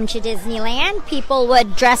to come to Disneyland. People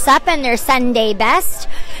would dress up in their Sunday best.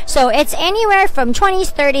 So it's anywhere from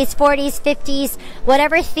 20s, 30s, 40s, 50s,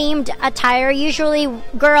 whatever themed attire. Usually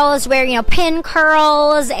girls wear, you know, pin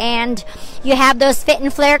curls, and you have those fit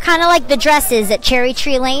and flare, kind of like the dresses at Cherry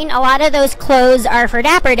Tree Lane. A lot of those clothes are for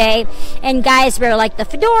Dapper Day, and guys wear like the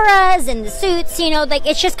fedoras and the suits, you know, like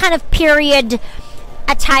it's just kind of period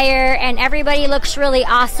attire, and everybody looks really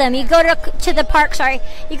awesome. You go to the park,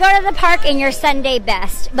 you go to the park in your Sunday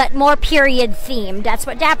best, but more period themed. That's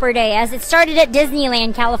what Dapper Day is. It started at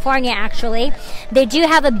Disneyland, California, actually. They do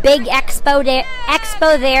have a big expo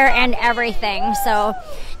there and everything. So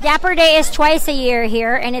Dapper Day is twice a year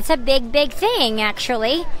here, and it's a big thing,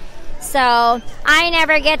 actually. So I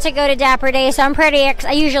never get to go to Dapper Day, so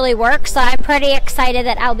I usually work, so I'm pretty excited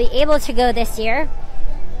that I'll be able to go this year.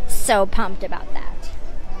 So pumped about that.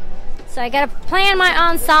 So I gotta plan my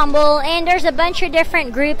ensemble, and there's a bunch of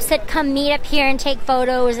different groups that come meet up here and take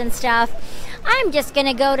photos and stuff. I'm just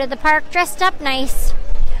gonna go to the park dressed up nice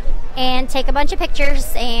and take a bunch of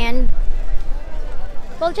pictures, and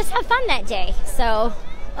we'll just have fun that day. So,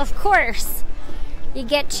 of course, you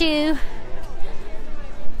get to...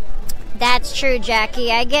 That's true,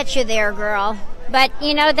 Jackie. I get you there, girl. But,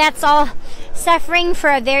 you know, that's all suffering for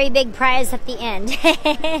a very big prize at the end.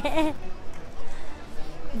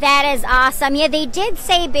 That is awesome. Yeah, they did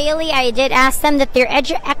say, Bailey, I did ask them that their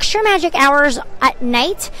extra magic hours at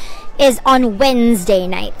night is on Wednesday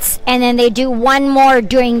nights, and then they do one more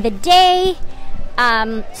during the day.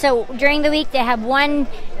 So during the week they have one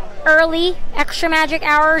early extra magic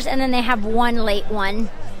hours, and then they have one late one.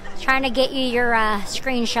 Trying to get you your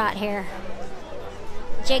screenshot here.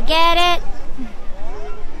 Did you get it?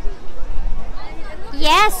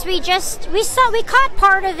 Yes, we caught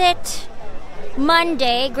part of it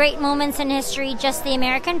Monday. Great moments in history, just the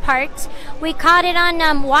American parts. We caught it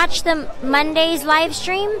on Watch the Monday's live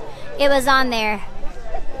stream. It was on there.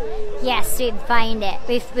 Yes, we'd find it.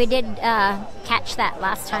 We did catch that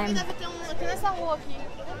last time.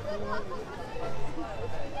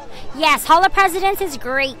 Yes, Hall of Presidents is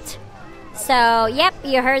great. So, yep,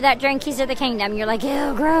 you heard that during Keys of the Kingdom. You're like,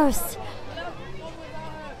 ew, gross.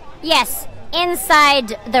 Yes,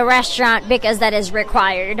 inside the restaurant because that is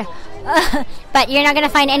required. But you're not going to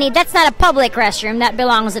find any. That's not a public restroom. That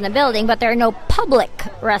belongs in a building. But there are no public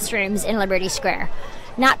restrooms in Liberty Square.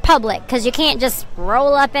 Not public, because you can't just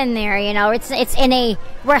roll up in there, you know. It's in a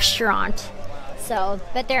restaurant. So,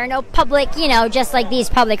 but there are no public, you know, just like these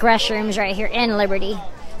public restrooms right here in Liberty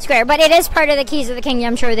Square. But it is part of the Keys of the Kingdom.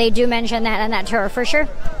 I'm sure they do mention that on that tour for sure.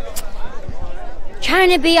 Trying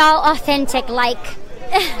to be all authentic like.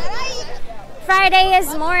 Friday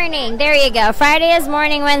is morning. There you go. Friday is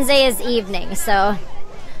morning, Wednesday is evening. So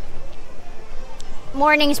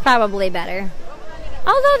morning's probably better.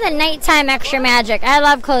 Although the nighttime extra magic, I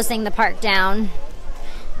love closing the park down.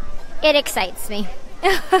 It excites me.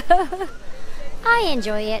 I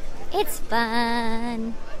enjoy it. It's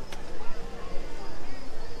fun.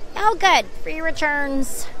 Oh, good. Free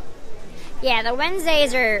returns. Yeah, the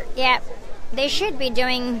Wednesdays are, yeah, they should be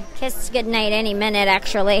doing Kiss Goodnight any minute,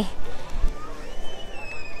 actually.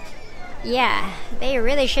 Yeah, they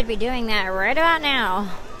really should be doing that right about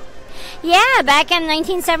now. Yeah, back in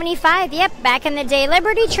 1975. Yep, back in the day.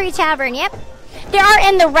 Liberty Tree Tavern. Yep. They are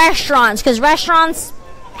in the restaurants because restaurants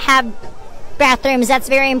have bathrooms. That's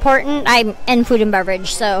very important. I'm in food and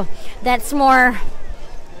beverage, so that's more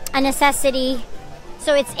a necessity.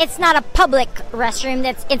 So it's not a public restroom.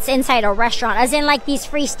 It's inside a restaurant. As in like these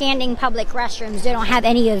freestanding public restrooms. They don't have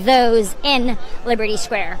any of those in Liberty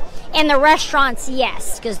Square. In the restaurants,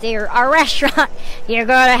 yes, because they're a restaurant. You're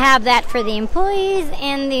going to have that for the employees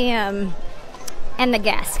and the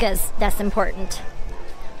guests, because that's important.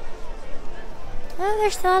 Oh,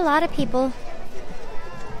 there's still a lot of people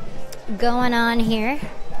going on here.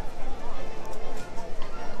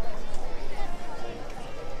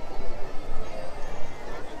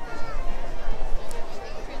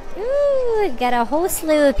 Ooh, we've got a whole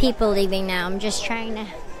slew of people leaving now. I'm just trying to...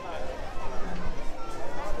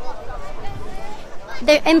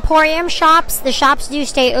 The Emporium shops, the shops do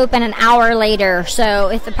stay open an hour later. So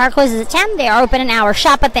if the park closes at 10, they are open an hour.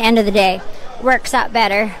 Shop at the end of the day. Works out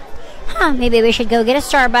better. Huh, maybe we should go get a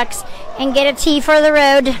Starbucks and get a tea for the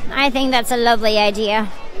road. I think that's a lovely idea.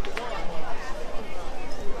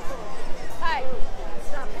 Hi.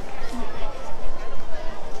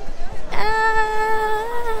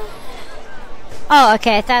 Oh,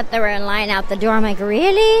 okay. I thought they were in line out the door. I'm like,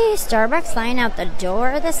 really? Starbucks line out the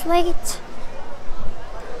door this late?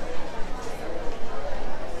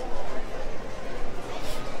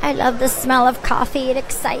 I love the smell of coffee. It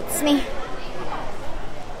excites me.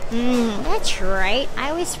 That's right. I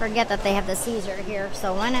always forget that they have the Caesar here.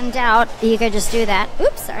 So when in doubt, you could just do that.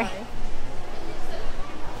 Oops, sorry.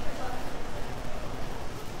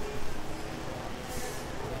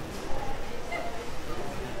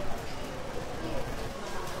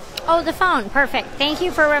 Oh, the phone. Perfect. Thank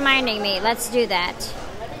you for reminding me. Let's do that.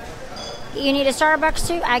 You need a Starbucks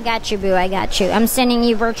too? I got you, boo. I got you. I'm sending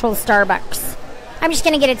you virtual Starbucks. I'm just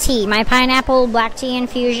going to get a tea. My pineapple black tea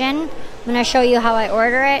infusion. I'm going to show you how I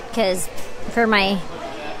order it, because for my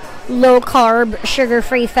low-carb,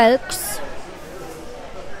 sugar-free folks,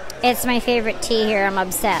 it's my favorite tea here. I'm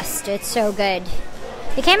obsessed. It's so good.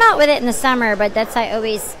 They came out with it in the summer, but that's I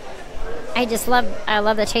love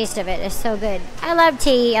the taste of it. It's so good. I love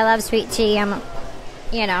tea. I love sweet tea.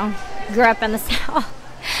 Grew up in the South.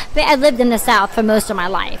 But I lived in the South for most of my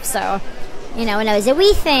life, so... when I was a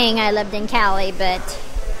wee thing, I lived in Cali, but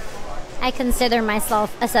I consider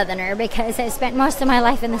myself a Southerner because I spent most of my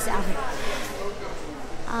life in the South.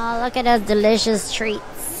 Oh, look at those delicious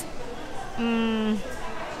treats.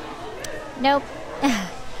 Nope.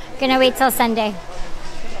 Gonna wait till Sunday.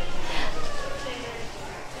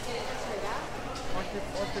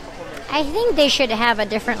 I think they should have a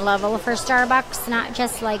different level for Starbucks, not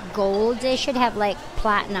just like gold. They should have like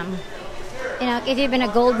platinum. If you've been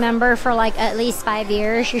a gold member for like at least 5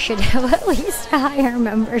 years, you should have at least a higher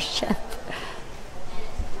membership.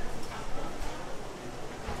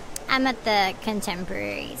 I'm at the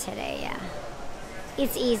Contemporary today, yeah.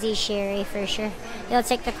 It's easy, Sherry, for sure. You'll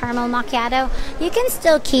take the caramel macchiato. You can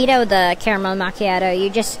still keto the caramel macchiato. You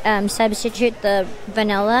just substitute the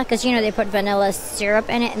vanilla, because you know they put vanilla syrup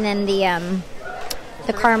in it, and then the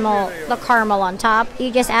caramel on top. You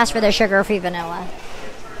just ask for the sugar-free vanilla.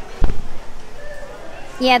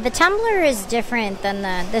 Yeah, the tumbler is different than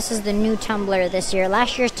this is the new tumbler this year.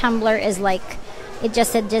 Last year's tumbler is like, it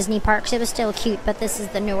just said Disney Parks. It was still cute, but this is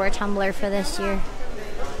the newer tumbler for this year.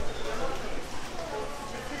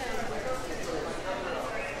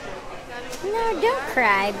 No, don't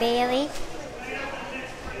cry, Bailey.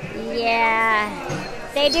 Yeah,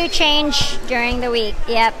 they do change during the week.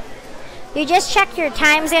 Yep. You just check your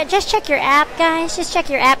times. Just check your app, guys. Just check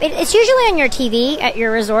your app. It's usually on your TV at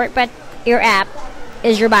your resort, but your app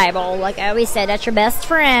is your Bible. Like I always said, that's your best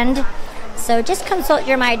friend. So just consult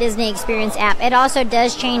your My Disney Experience app. It also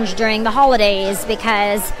does change during the holidays,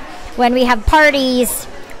 because when we have parties,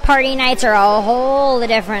 party nights are a whole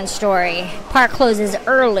different story. Park closes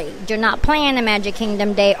early. Do not plan a Magic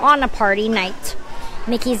Kingdom day on a party night.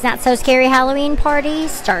 Mickey's Not So Scary Halloween party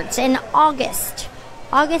starts in August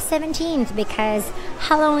 17th, because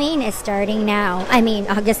Halloween is starting now. I mean,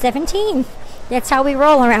 August 17th. That's how we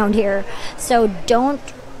roll around here. So don't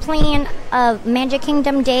plan a Magic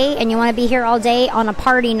Kingdom day and you want to be here all day on a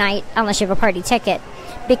party night, unless you have a party ticket,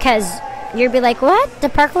 because you'll be like, what? The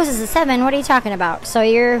park closes at 7. What are you talking about? So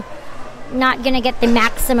you're not going to get the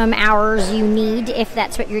maximum hours you need if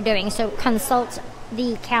that's what you're doing. So consult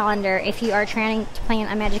the calendar if you are trying to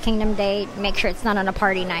plan a Magic Kingdom day. Make sure it's not on a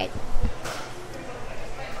party night.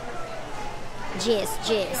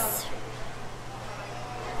 Jizz.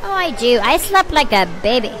 Oh, I do. I slept like a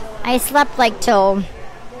baby. I slept like till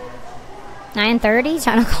 9:30,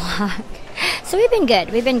 10 o'clock. So we've been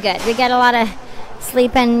good. We got a lot of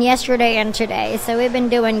sleep in yesterday and today, so we've been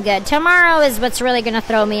doing good. Tomorrow is what's really going to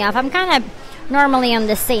throw me off. I'm kind of normally on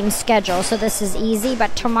the same schedule, so this is easy,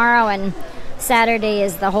 but tomorrow and Saturday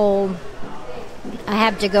is the whole... I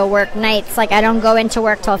have to go work nights. Like, I don't go into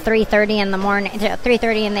work till 3:30 in the morning,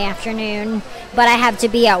 3:30 in the afternoon, but I have to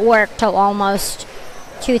be at work till almost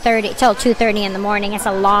 2:30 in the morning. It's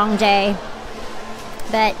a long day,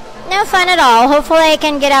 but no fun at all. Hopefully I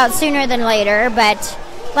can get out sooner than later, but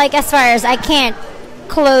like, as far as I can't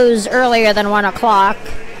close earlier than 1 o'clock,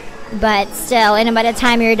 but still, and by the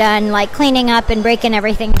time you're done like cleaning up and breaking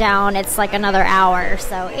everything down, it's like another hour,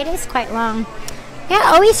 so it is quite long. Yeah,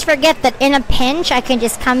 I always forget that in a pinch I can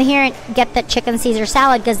just come here and get that chicken Caesar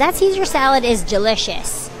salad, because that Caesar salad is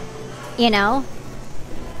delicious, you know.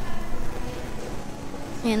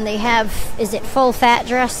 And they have, is it full fat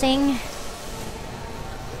dressing?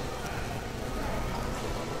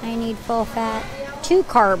 I need full fat. 2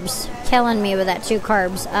 carbs. Killing me with that 2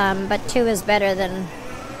 carbs. But 2 is better than...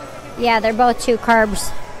 Yeah, they're both 2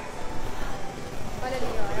 carbs.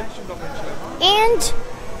 And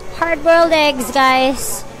hard-boiled eggs,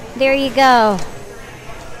 guys. There you go.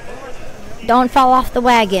 Don't fall off the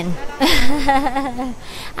wagon.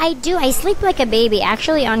 I do. I sleep like a baby.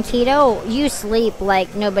 Actually, on keto, you sleep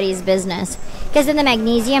like nobody's business. Because in the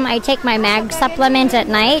magnesium, I take my mag supplement at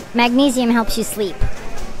night. Magnesium helps you sleep.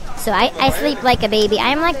 So I sleep like a baby.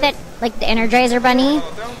 I'm like that, like the Energizer bunny,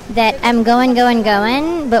 that I'm going,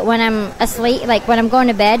 but when I'm asleep, like when I'm going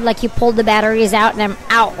to bed, like you pull the batteries out and I'm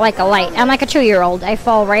out like a light. I'm like a 2-year-old. I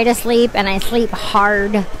fall right asleep and I sleep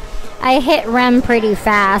hard. I hit REM pretty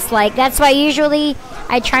fast. Like, that's why usually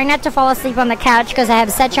I try not to fall asleep on the couch, because I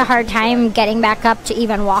have such a hard time getting back up to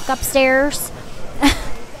even walk upstairs.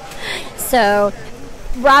 So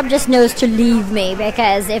Rob just knows to leave me,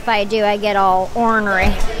 because if I do, I get all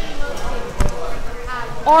ornery.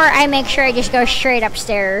 Or I make sure I just go straight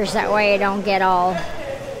upstairs. That way I don't get all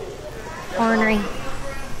ornery.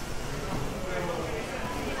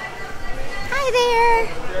 Hi there.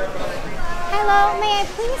 Hello, may I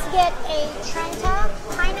please get a Trenta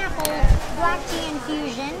pineapple black tea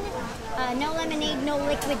infusion? No lemonade, no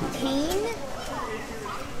liquid cane.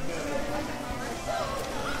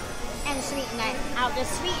 And sweeten it. I'll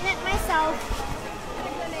just sweeten it myself.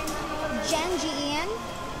 Gengian.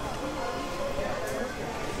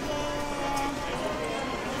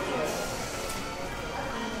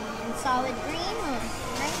 And solid green.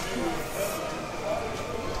 Right?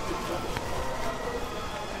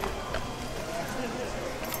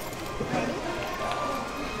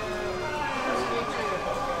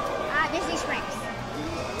 Disney Springs.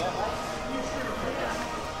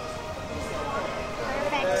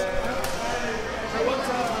 Perfect.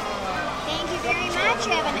 Thank you very much.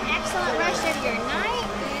 You have an excellent rest of your night.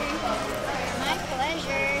 My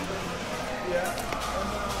pleasure.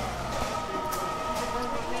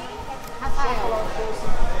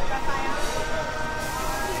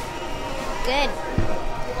 Good.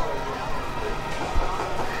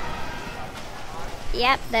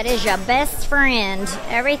 Yep, that is your best friend.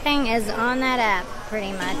 Everything is on that app,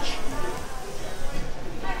 pretty much.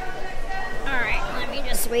 Alright, let me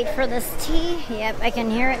just wait for this tea. Yep, I can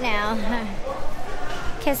hear it now.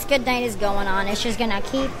 Kiss Goodnight is going on. It's just gonna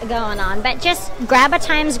keep going on. But just grab a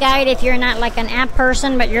Times Guide if you're not like an app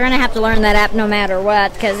person, but you're gonna have to learn that app no matter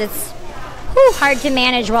what, because it's hard to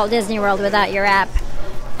manage Walt Disney World without your app.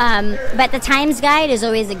 But the Times Guide is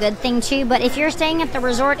always a good thing too. But if you're staying at the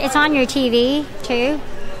resort, it's on your TV too.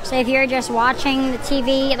 So if you're just watching the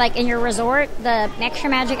TV, like in your resort, the Extra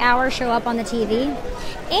Magic Hours show up on the TV.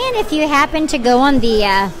 And if you happen to go on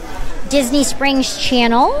the Disney Springs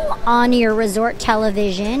channel on your resort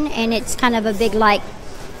television, and it's kind of a big, like,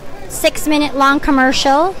 6-minute long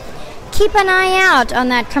commercial, keep an eye out on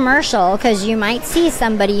that commercial, because you might see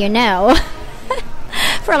somebody you know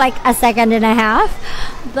for like a second and a half.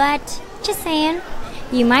 But just saying,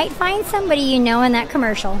 you might find somebody you know in that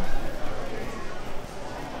commercial.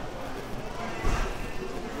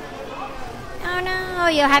 Oh no,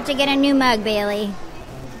 you'll have to get a new mug, Bailey.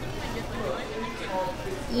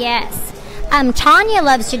 Yes. Tanya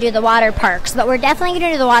loves to do the water parks, but we're definitely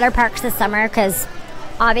going to do the water parks this summer because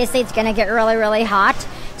obviously it's going to get really, really hot.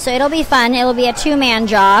 So it'll be fun. It'll be a 2-man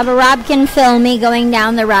job. Rob can film me going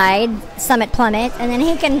down the ride, Summit Plummet, and then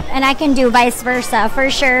he can, and I can do vice versa for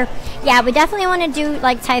sure. Yeah, we definitely want to do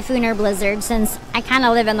like Typhoon or Blizzard since I kind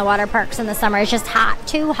of live in the water parks in the summer. It's just hot,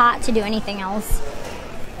 too hot to do anything else.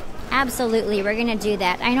 Absolutely, we're going to do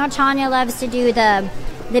that. I know Tanya loves to do the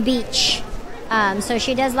beach. So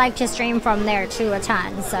she does like to stream from there too a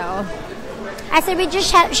ton. So I said we just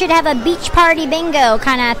should have a beach party bingo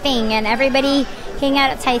kind of thing, and everybody hang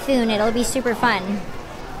out at Typhoon. It'll be super fun.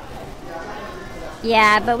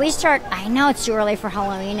 Yeah, but we start. I know it's too early for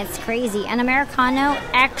Halloween. It's crazy. An Americano,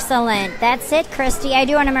 excellent. That's it, Christy. I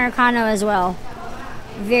do an Americano as well.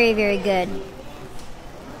 Very, very good.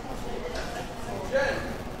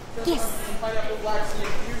 Yes.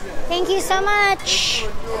 Thank you so much.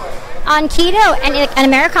 On keto and an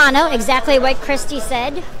Americano, exactly what Christy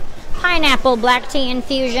said. Pineapple black tea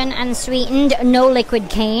infusion, unsweetened, no liquid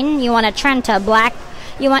cane. You want a Trenta black.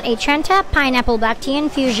 You want a Trenta pineapple black tea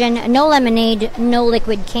infusion, no lemonade, no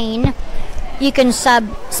liquid cane. You can sub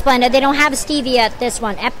Splenda. They don't have stevia at this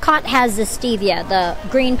one. Epcot has the stevia, the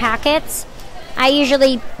green packets. I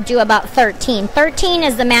usually do about 13. 13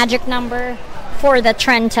 is the magic number for the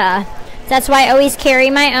Trenta. That's why I always carry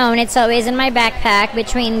my own. It's always in my backpack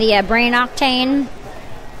between the Brain Octane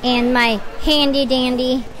and my handy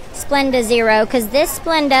dandy Splenda Zero, because this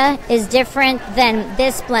Splenda is different than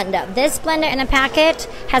this Splenda. This Splenda in a packet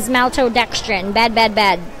has maltodextrin. Bad, bad,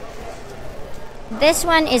 bad. This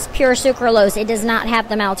one is pure sucralose. It does not have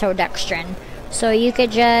the maltodextrin. So you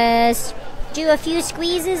could just do a few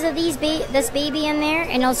squeezes of this baby in there,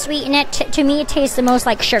 and it'll sweeten it. To me, it tastes the most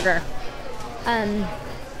like sugar.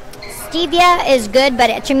 Stevia is good,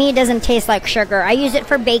 but to me it doesn't taste like sugar. I use it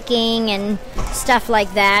for baking and stuff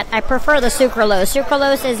like that. I prefer the sucralose.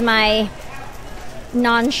 Sucralose is my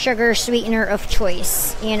non-sugar sweetener of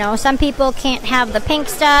choice. You know, some people can't have the pink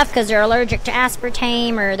stuff because they're allergic to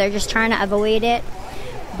aspartame or they're just trying to avoid it.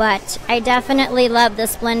 But I definitely love the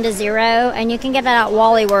Splenda Zero, and you can get that at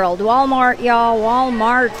Wally World. Walmart, y'all.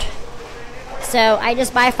 Walmart. So I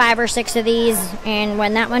just buy 5 or 6 of these, and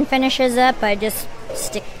when that one finishes up, I just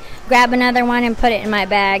grab another one and put it in my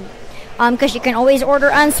bag. Because you can always order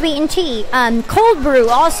unsweetened tea. Cold brew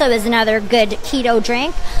also is another good keto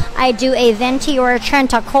drink. I do a venti or a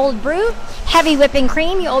Trenta cold brew. Heavy whipping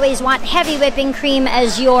cream. You always want heavy whipping cream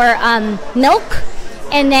as your milk.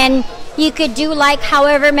 And then you could do like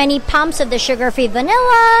however many pumps of the sugar-free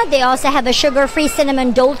vanilla. They also have a sugar-free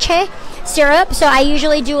cinnamon dolce syrup. So I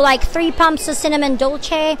usually do like 3 pumps of cinnamon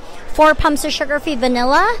dolce, 4 pumps of sugar-free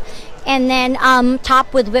vanilla, and then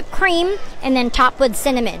top with whipped cream, and then top with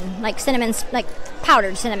cinnamon, like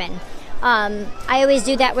powdered cinnamon. I always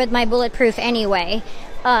do that with my Bulletproof anyway.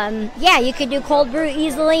 Yeah, you could do cold brew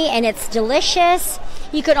easily, and it's delicious.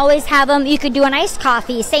 You could always have them. You could do an iced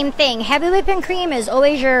coffee, same thing. Heavy whipping cream is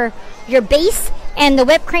always your base, and the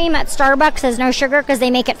whipped cream at Starbucks has no sugar because they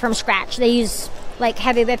make it from scratch. They use like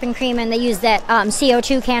heavy whipping cream, and they use that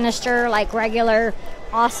CO2 canister, like regular,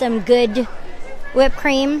 awesome, good whipped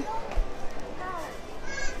cream.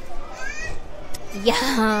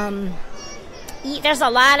 Yum. There's a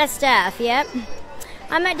lot of stuff. Yep.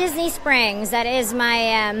 I'm at Disney Springs. That is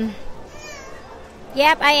my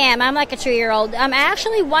yep, I am. I'm like a 2-year-old.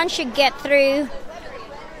 Actually, once you get through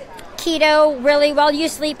keto really well, you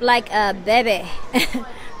sleep like a baby.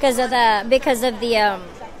 because of the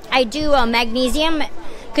I do magnesium,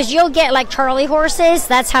 because you'll get like Charlie horses.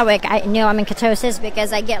 That's how I know I'm in ketosis,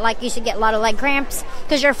 because I get like, used to get a lot of like cramps,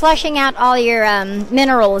 because you're flushing out all your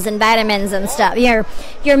minerals and vitamins and stuff. Your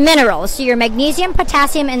minerals, so your magnesium,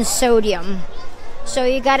 potassium, and sodium. So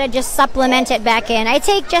you gotta just supplement it back in. I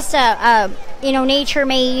take just a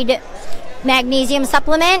nature-made magnesium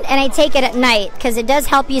supplement, and I take it at night because it does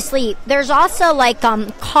help you sleep. There's also like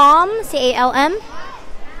Calm, CALM.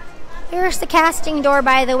 Here's the casting door,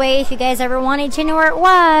 by the way, if you guys ever wanted to know where it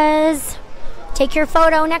was. Take your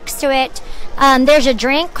photo next to it. There's a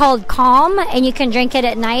drink called Calm, and you can drink it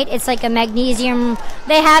at night. It's like a magnesium.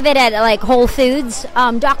 They have it at like Whole Foods.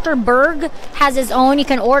 Dr. Berg has his own. You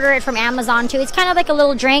can order it from Amazon too. It's kind of like a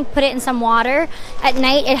little drink. Put it in some water. At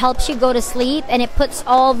night, it helps you go to sleep, and it puts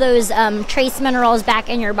all those trace minerals back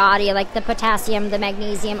in your body, like the potassium, the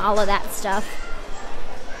magnesium, all of that stuff.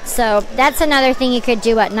 So that's another thing you could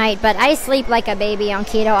do at night. But I sleep like a baby on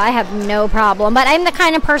keto. I have no problem. But I'm the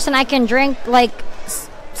kind of person, I can drink like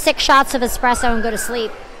 6 shots of espresso and go to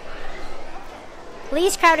sleep.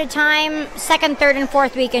 Least crowded time, 2nd, 3rd, and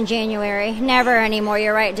 4th week in January. Never anymore.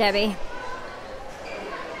 You're right, Debbie.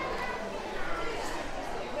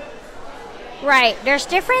 Right. There's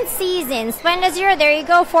different seasons. Splenda Zero, there you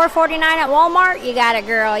go. $4.49 at Walmart. You got it,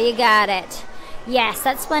 girl. You got it. Yes,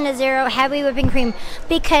 that's Splenda Zero, heavy whipping cream.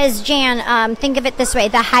 Because, Jan, think of it this way.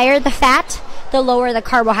 The higher the fat, the lower the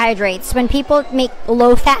carbohydrates. When people make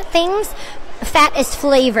low-fat things, fat is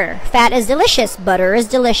flavor. Fat is delicious. Butter is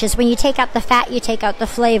delicious. When you take out the fat, you take out the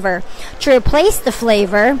flavor. To replace the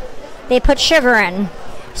flavor, they put sugar in.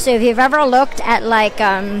 So if you've ever looked at, like,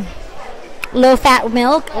 low-fat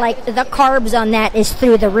milk, like, the carbs on that is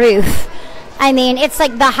through the roof. I mean, it's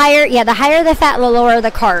like the higher the fat, the lower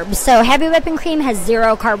the carbs. So heavy whipping cream has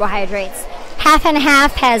 0 carbohydrates. Half and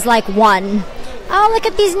half has like 1. Oh, look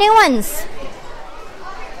at these new ones.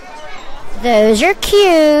 Those are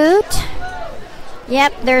cute.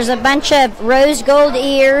 Yep, there's a bunch of rose gold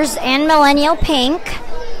ears and millennial pink.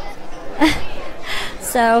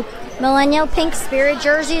 So, millennial pink spirit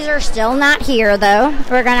jerseys are still not here, though.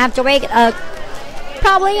 We're going to have to wait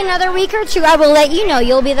probably another week or 2. I will let you know.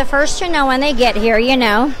 You'll be the first to know when they get here, you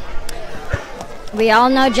know. We all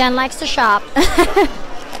know Jen likes to shop.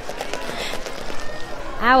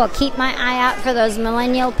 I will keep my eye out for those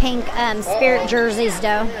millennial pink spirit jerseys,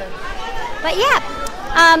 though. But yeah,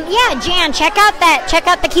 Jan, check out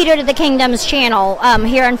the Keto to the Kingdom's channel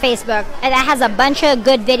here on Facebook. And that has a bunch of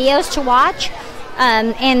good videos to watch.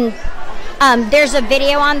 There's a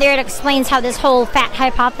video on there that explains how this whole fat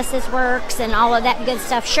hypothesis works and all of that good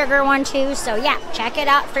stuff. Sugar one too. So yeah, check it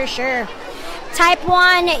out for sure. Type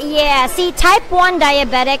 1, yeah. See, type 1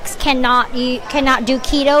 diabetics cannot do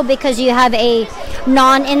keto because you have a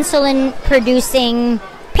non-insulin producing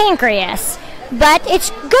pancreas. But it's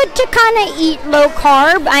good to kind of eat low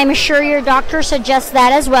carb. I'm sure your doctor suggests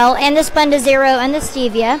that as well. And the Splenda Zero and the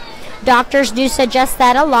stevia. Doctors do suggest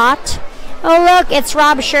that a lot. Oh, look, it's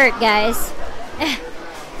Rob's shirt, guys.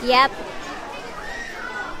 Yep.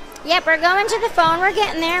 Yep, we're going to the phone. We're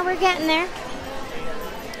getting there. We're getting there.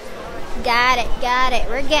 Got it.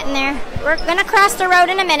 We're getting there. We're going to cross the road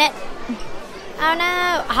in a minute. Oh,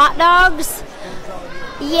 no. Hot dogs.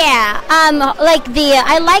 Yeah.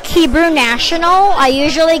 I like Hebrew National. I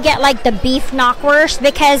usually get, like, the beef knockwurst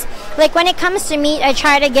because, like, when it comes to meat, I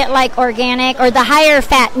try to get, like, organic or the higher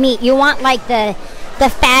fat meat. You want, like, the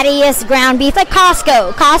fattiest ground beef, like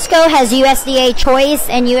Costco. Costco has USDA Choice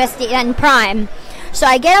and USDA and Prime. So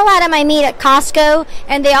I get a lot of my meat at Costco,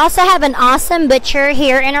 and they also have an awesome butcher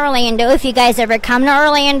here in Orlando. If you guys ever come to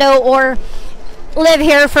Orlando or live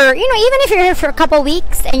here for, even if you're here for a couple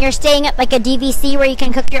weeks and you're staying at like a DVC where you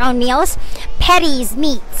can cook your own meals, Petty's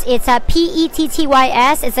Meats. It's a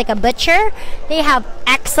Pettys. It's like a butcher. They have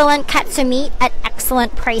excellent cuts of meat at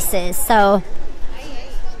excellent prices. So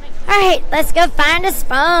alright, let's go find a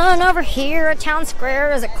phone over here at Town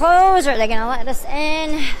Square. Is it closed or are they going to let us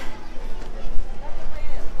in?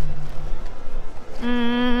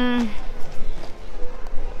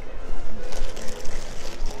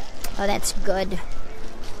 Oh, that's good.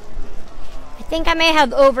 I think I may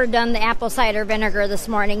have overdone the apple cider vinegar this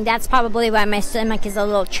morning. That's probably why my stomach is a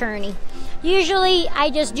little churny. Usually, I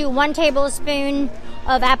just do 1 tablespoon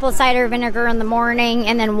of apple cider vinegar in the morning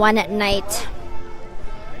and then 1 at night.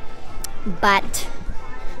 But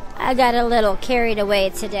I got a little carried away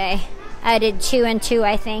today. I did 2 and 2,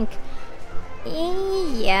 I think.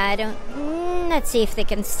 Yeah, I don't... let's see if they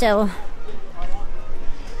can still...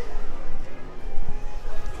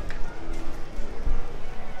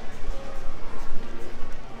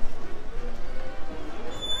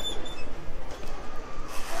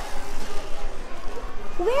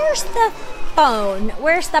 Where's the phone?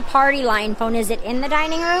 Where's the party line phone? Is it in the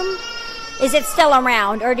dining room? Is it still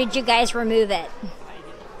around, or did you guys remove it?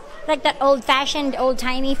 Like that old-fashioned,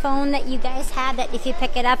 old-timey phone that you guys had, that if you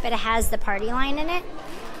pick it up, it has the party line in it?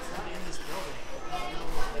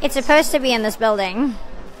 It's supposed to be in this building.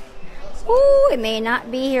 Ooh, it may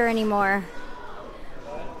not be here anymore.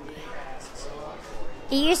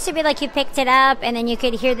 It used to be like you picked it up and then you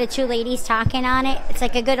could hear the two ladies talking on it. It's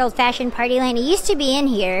like a good old-fashioned party line. It used to be in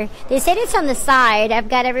here. They said it's on the side. I've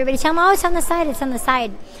got everybody tell me, oh, it's on the side, it's on the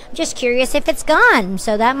side. I'm just curious if it's gone.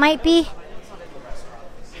 So that might be...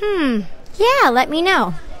 Yeah, let me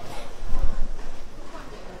know.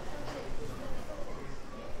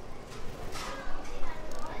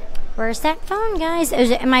 Where's that phone, guys?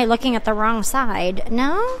 Am I looking at the wrong side?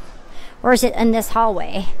 No? Or is it in this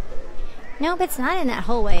hallway? Nope, it's not in that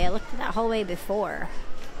hallway. I looked at that hallway before.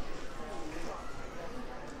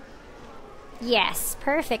 Yes,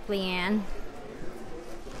 perfect, Leanne.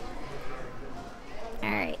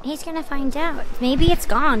 Alright, he's gonna find out. Maybe it's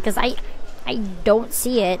gone, because I don't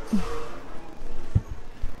see it.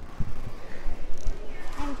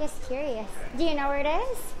 I'm just curious. Do you know where it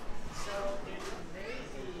is?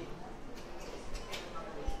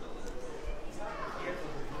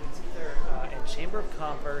 Chamber of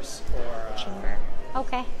Commerce or Chamber.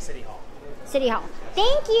 Okay. City Hall. City Hall.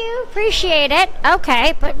 Thank you. Appreciate it.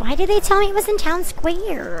 Okay, but why did they tell me it was in Town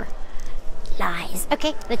Square? Lies.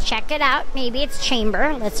 Okay, let's check it out. Maybe it's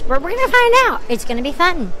Chamber. We're gonna find out. It's gonna be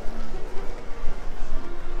fun.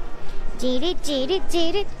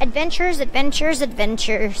 Adventures, adventures,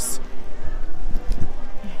 adventures.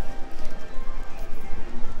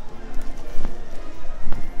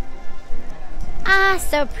 Ah,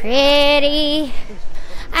 so pretty.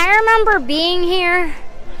 I remember being here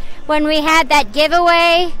when we had that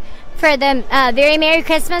giveaway for the Very Merry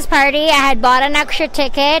Christmas Party. I had bought an extra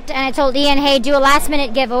ticket, and I told Ian, hey, do a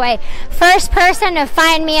last-minute giveaway. First person to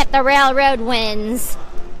find me at the railroad wins.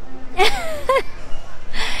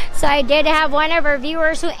 So I did have one of our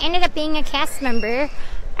viewers who ended up being a cast member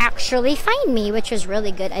actually find me, which was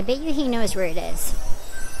really good. I bet you he knows where it is.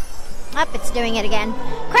 Up, it's doing it again.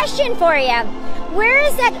 Question for you. Where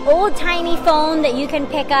is that old-timey phone that you can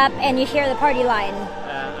pick up and you hear the party line?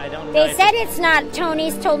 I don't know. They said it's not.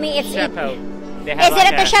 Tony's told me it's... Chapeau. Is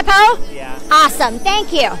it at the Chapeau? Yeah. Awesome.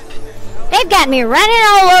 Thank you. They've got me running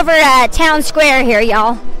all over Town Square here,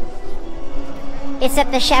 y'all. It's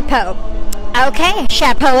at the Chapeau. Okay,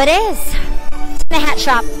 Chapeau it is. It's in the hat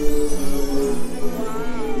shop.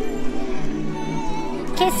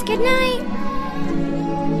 Kiss goodnight.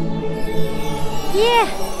 Yeah.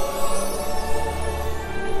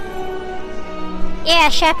 Yeah,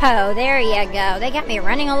 Chapeau. There you go. They got me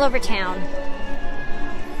running all over town.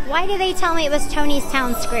 Why did they tell me it was Tony's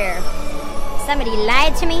Town Square? Somebody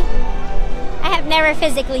lied to me? I have never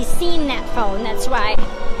physically seen that phone, that's why.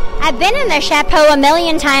 I've been in the Chapeau a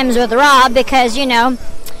million times with Rob because, you know,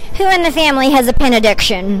 who in the family has a pen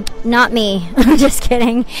addiction? Not me. I'm just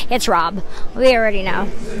kidding. It's Rob. We already know.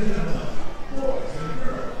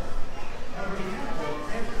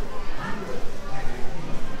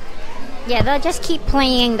 Yeah, they'll just keep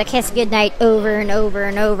playing the Kiss Goodnight over and over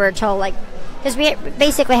and over till, like, because we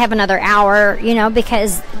basically have another hour, you know,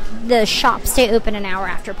 because the shops stay open an hour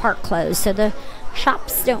after park close. So the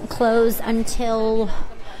shops don't close until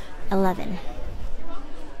 11.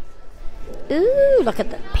 Ooh, look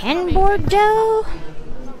at the pen board dough.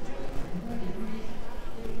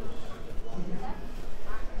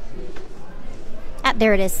 Ah,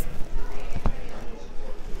 there it is.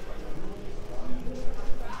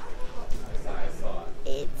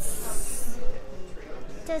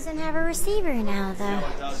 Doesn't have a receiver now, though.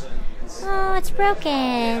 Oh, it's broken.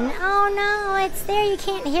 Oh no, it's there. You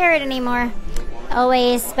can't hear it anymore.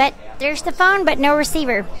 Always, but there's the phone, but no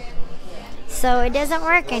receiver. So it doesn't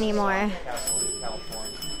work anymore.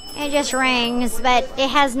 It just rings, but it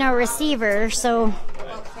has no receiver, so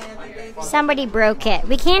somebody broke it.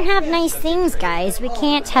 We can't have nice things, guys. We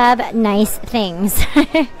can't have nice things.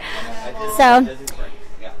 So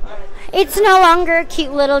it's no longer a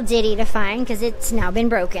cute little ditty to find because it's now been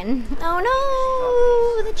broken. Oh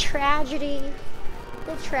no, the tragedy.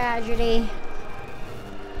 The tragedy.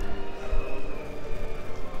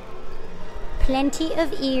 Plenty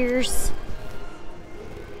of ears.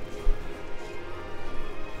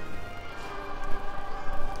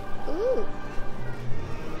 Ooh.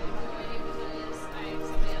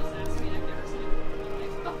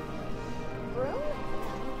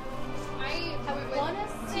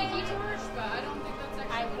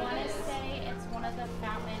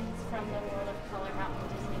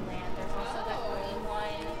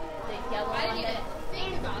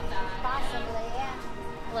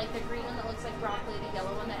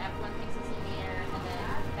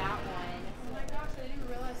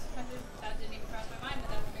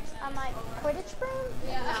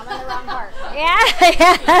 I'm on the wrong part. Yeah.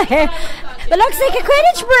 It looks like a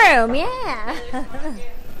Quidditch broom. Yeah.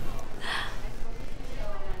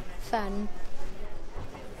 Fun.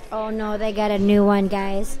 Oh no, they got a new one,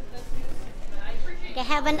 guys. They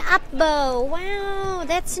have an up bow. Wow,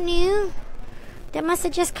 that's new. That must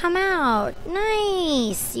have just come out.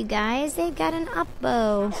 Nice, you guys. They've got an up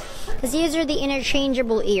bow. Because these are the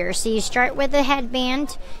interchangeable ears. So you start with the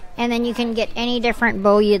headband, and then you can get any different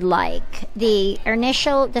bow you'd like. The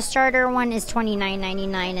starter one is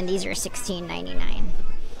 $29.99, and these are $16.99.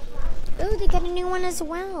 Oh, they got a new one as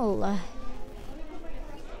well.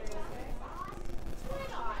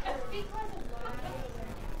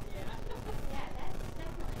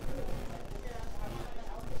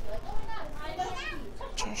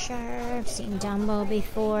 Cheshire, I've seen Dumbo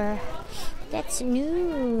before. That's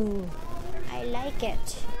new. I like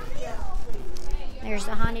it. There's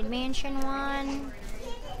the Haunted Mansion one.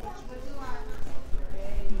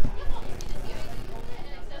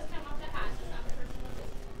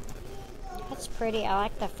 That's pretty. I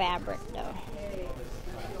like the fabric though.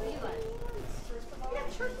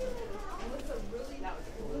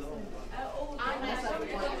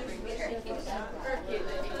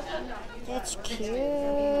 That's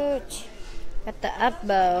cute. Got the up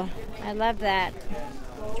bow. I love that.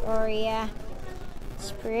 Oh yeah.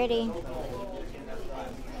 It's pretty.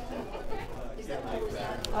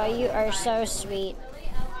 Oh, you are so sweet.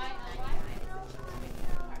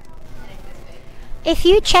 If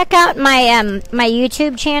you check out my my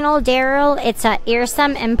YouTube channel, Daryl, it's a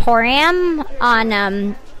Earsome Emporium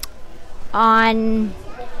on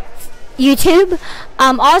YouTube.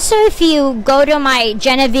 Also, if you go to my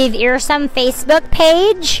Genevieve Earsome Facebook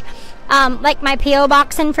page, like my P.O.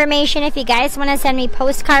 Box information, if you guys want to send me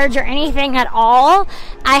postcards or anything at all,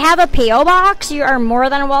 I have a P.O. Box. You are more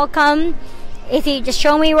than welcome. If you just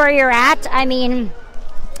show me where you're at, I mean,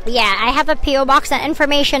 yeah, I have a P.O. Box. That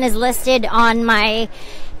information is listed on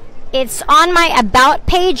it's on my About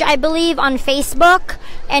page, I believe, on Facebook,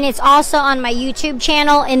 and it's also on my YouTube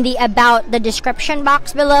channel in the description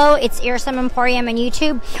box below. It's Earsome Emporium on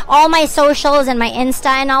YouTube. All my socials and my Insta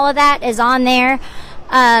and all of that is on there.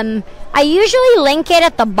 I usually link it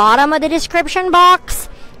at the bottom of the description box.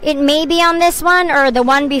 It may be on this one or the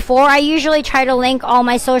one before. I usually try to link all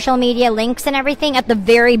my social media links and everything at the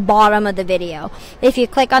very bottom of the video. If you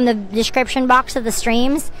click on the description box of the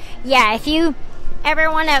streams, yeah, if you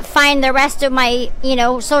ever want to find the rest of my,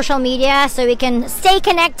 social media so we can stay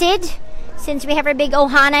connected, since we have our big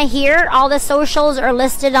Ohana here, all the socials are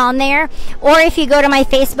listed on there. Or if you go to my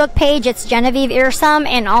Facebook page, it's Genevieve Earsome,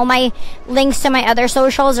 and all my links to my other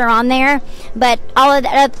socials are on there. But all of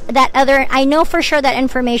that other, I know for sure that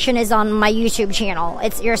information is on my YouTube channel.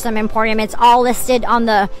 It's Earsome Emporium. It's all listed on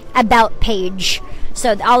the About page.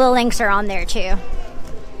 So all the links are on there too.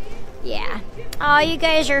 Yeah. Oh, you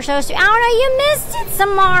guys are so sweet. Oh, no, you missed it,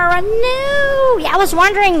 Samara. No. Yeah, I was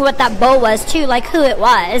wondering what that bow was too, like who it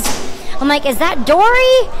was. I'm like, is that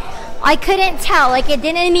Dory? I couldn't tell. Like, it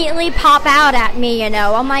didn't immediately pop out at me,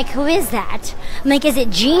 I'm like, who is that? I'm like, is it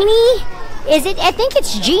Jeannie? Is it? I think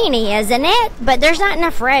it's Jeannie, isn't it? But there's not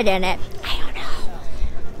enough red in it. I don't know.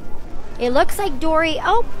 It looks like Dory.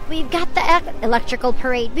 Oh, we've got the electrical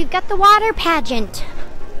parade. We've got the water pageant.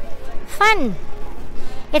 Fun.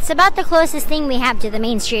 It's about the closest thing we have to the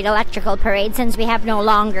Main Street electrical parade since we have no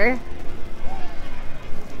longer.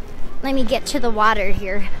 Let me get to the water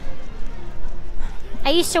here. I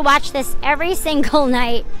used to watch this every single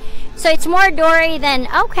night. So it's more Dory than,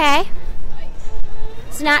 okay.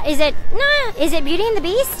 It's not, is it Beauty and the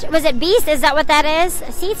Beast? Was it Beast? Is that what that is?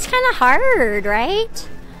 See, it's kind of hard, right?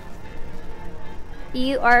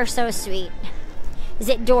 You are so sweet. Is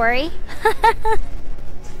it Dory?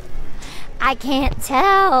 I can't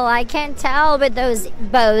tell with those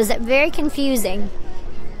bows. Very confusing.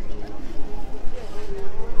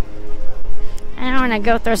 I don't want to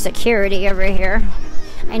go through security over here.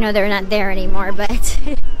 I know they're not there anymore, but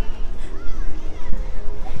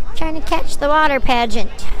trying to catch the water pageant.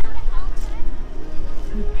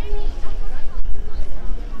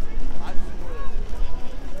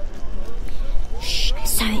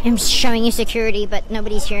 I'm showing you security, but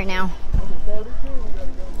nobody's here now.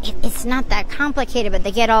 It's not that complicated, but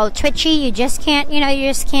they get all twitchy. You just can't, you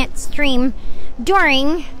just can't stream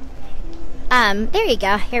during. There you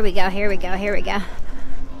go. Here we go.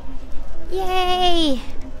 Yay!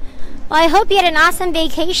 Well, I hope you had an awesome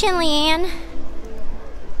vacation, Leanne.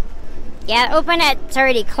 Yeah, it's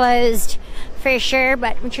already closed for sure,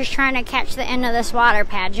 but I'm just trying to catch the end of this water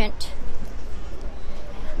pageant.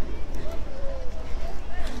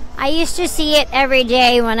 I used to see it every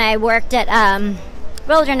day when I worked at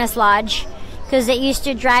Wilderness Lodge, because it used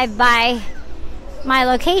to drive by my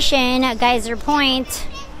location at Geyser Point.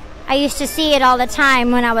 I used to see it all the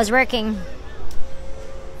time when I was working.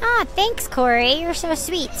 Ah, thanks, Corey. You're so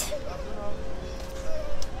sweet.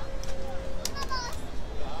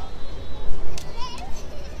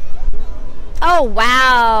 Oh,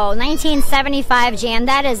 wow. 1975 Jan.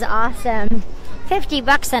 That is awesome.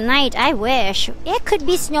 $50 a night. I wish. It could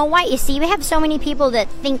be Snow White. You see, we have so many people that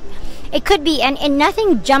think it could be, and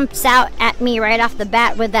nothing jumps out at me right off the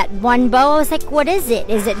bat with that one bow. I was like, what is it?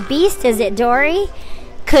 Is it Beast? Is it Dory?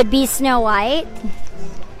 Could be Snow White.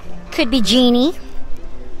 Could be Genie.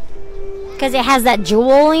 Because it has that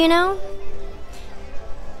jewel, you know?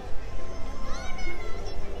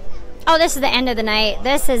 Oh, this is the end of the night.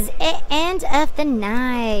 This is the end of the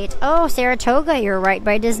night. Oh, Saratoga, you're right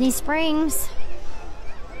by Disney Springs.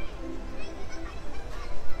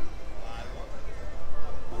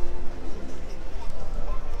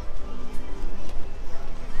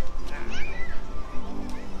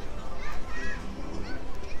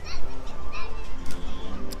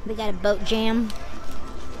 We got a boat jam.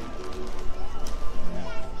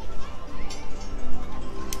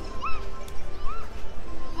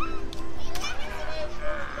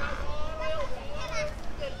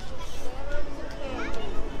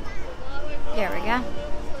 There we go.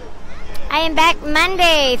 I am back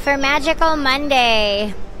Monday for Magical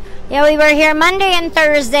Monday. Yeah, we were here Monday and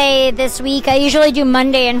Thursday this week. I usually do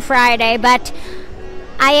Monday and Friday, but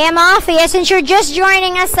I am off. Yeah, since you're just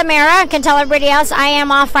joining us, Samara, I can tell everybody else I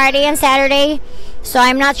am off Friday and Saturday. So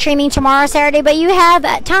I'm not streaming tomorrow, Saturday, but you have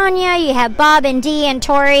Tanya, you have Bob and Dee and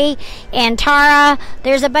Tori and Tara.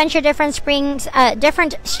 There's a bunch of different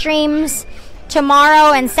different streams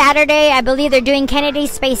tomorrow and Saturday. I believe they're doing Kennedy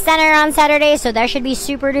Space Center on Saturday, so that should be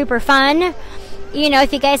super duper fun. You know,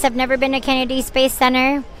 if you guys have never been to Kennedy Space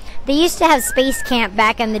Center, they used to have Space Camp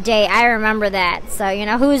back in the day. I remember that. So, you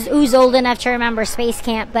know, who's old enough to remember Space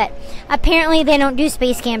Camp? But apparently they don't do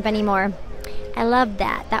Space Camp anymore. I love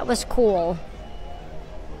that. That was cool.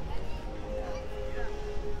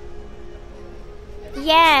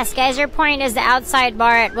 Yes, Geyser Point is the outside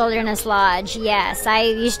bar at Wilderness Lodge. Yes, I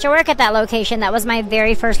used to work at that location. That was my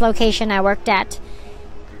very first location I worked at.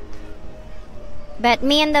 But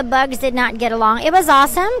me and the bugs did not get along. It was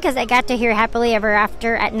awesome because I got to hear Happily Ever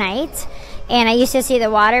After at night. And I used to see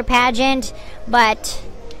the water pageant. But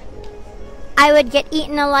I would get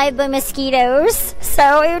eaten alive by mosquitoes.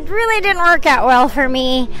 So it really didn't work out well for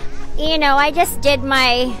me. You know, I just did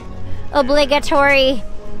my obligatory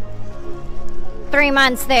 3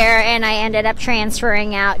 months there, and I ended up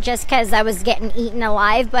transferring out just because I was getting eaten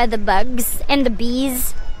alive by the bugs and the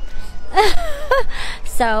bees.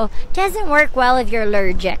 So doesn't work well if you're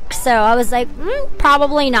allergic. So I was like,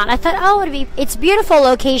 probably not. I thought, oh, it's beautiful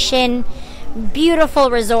location,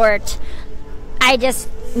 beautiful resort.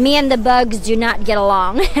 Me and the bugs do not get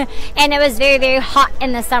along. And it was very, very hot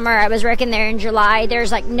in the summer. I was working there in July.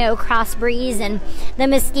 There's like no cross breeze, and the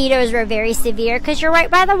mosquitoes were very severe because you're right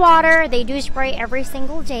by the water. They do spray every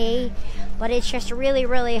single day, but it's just really,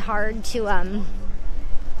 really hard to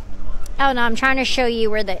oh no, I'm trying to show you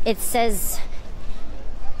where it says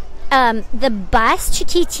the bus to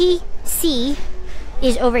TTC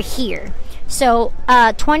is over here. So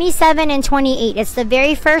 27 and 28, it's the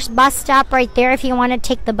very first bus stop right there if you want to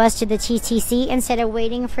take the bus to the TTC instead of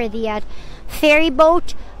waiting for the ferry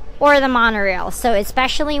boat or the monorail. So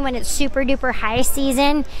especially when it's super duper high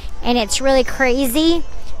season and it's really crazy,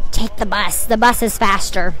 take the bus. The bus is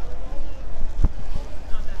faster.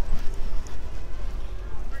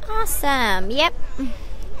 Awesome. Yep.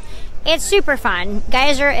 It's super fun.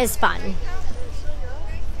 Geyser is fun.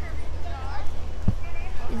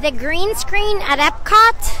 The green screen at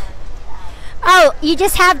Epcot? Oh, you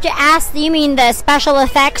just have to ask, you mean the special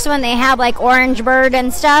effects when they have like Orange Bird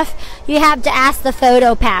and stuff? You have to ask the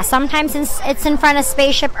photo pass. Sometimes it's in front of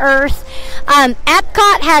Spaceship Earth.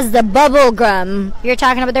 Epcot has the bubble gum. You're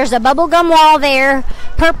talking about, there's a bubble gum wall there.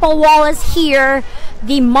 Purple wall is here.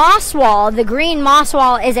 The moss wall, the green moss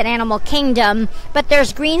wall is at Animal Kingdom. But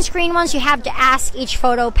there's green screen ones. You have to ask each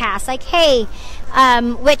photo pass. Like, hey,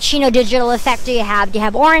 which, digital effect do you have? Do you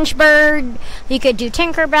have Orange Bird? You could do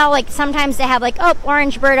Tinkerbell. Like, sometimes they have, like, oh,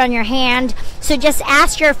 Orange Bird on your hand. So just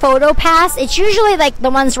ask your photo pass. It's usually, like, the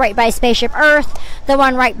ones right by Spaceship Earth, the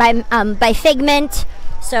one right by Figment.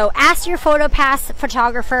 So ask your photo pass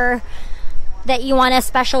photographer that you want a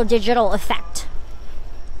special digital effect.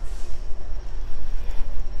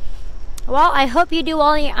 Well, I hope you do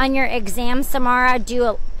well on your exams, Samara.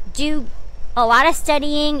 Do a lot of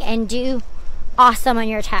studying and do awesome on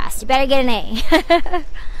your test. You better get an A.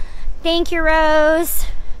 Thank you, Rose.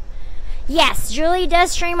 Yes, Julie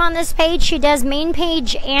does stream on this page. She does main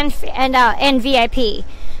page and VIP.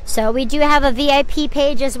 So we do have a VIP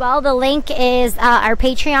page as well. The link is our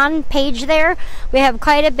Patreon page there. We have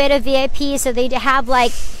quite a bit of VIP, so they have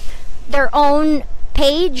like their own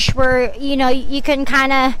page where, you know, you can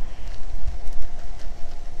kind of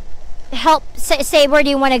help say where do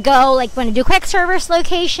you want to go, like want to do quick service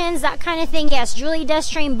locations, that kind of thing. Yes, Julie does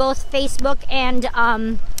stream both Facebook and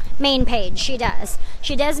main page. She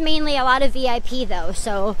does mainly a lot of VIP though,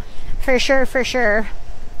 so for sure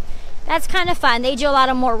that's kind of fun. They do a lot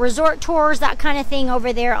of more resort tours, that kind of thing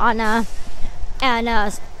over there on the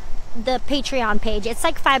Patreon page. It's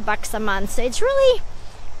like $5 a month, so it's really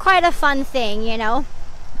quite a fun thing, you know.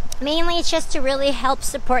 Mainly it's just to really help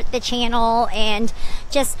support the channel and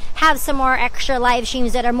just have some more extra live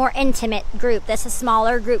streams that are more intimate group. That's a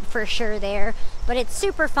smaller group for sure there, but it's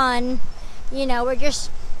super fun. You know, we're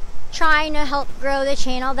just trying to help grow the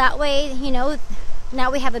channel that way. You know, now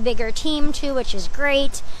we have a bigger team too, which is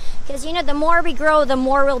great, because, you know, the more we grow, the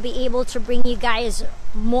more we'll be able to bring you guys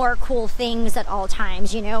more cool things at all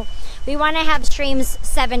times. You know, we want to have streams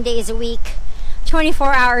 7 days a week,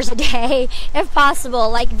 24 hours a day if possible.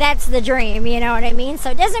 Like, that's the dream, you know what I mean?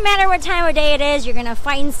 So it doesn't matter what time of day it is, you're gonna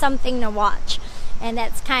find something to watch, and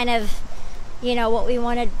that's kind of, you know, what we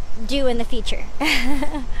want to do in the future.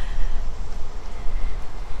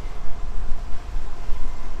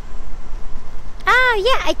 Oh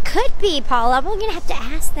yeah, I could be, Paula. We're gonna have to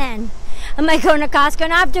ask then. Am I going to Costco?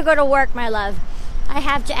 No, I have to go to work, my love. I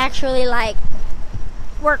have to actually like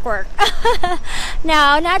work.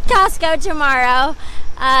 No, not Costco tomorrow.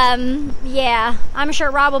 Yeah, I'm sure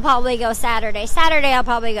Rob will probably go Saturday. I'll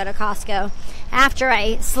probably go to Costco after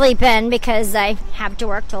I sleep in, because I have to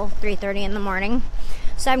work till 3:30 in the morning.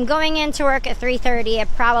 So I'm going into work at 3:30. I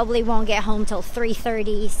probably won't get home till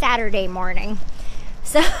 3:30 Saturday morning.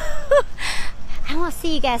 So I won't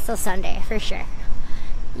see you guys till Sunday for sure.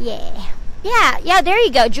 Yeah, there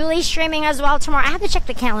you go. Julie's streaming as well tomorrow. I have to check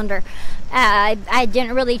the calendar. I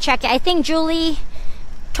didn't really check it. I think Julie,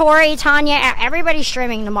 Tori, Tanya, everybody's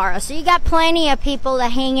streaming tomorrow. So you got plenty of people to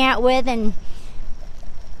hang out with, and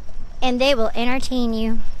they will entertain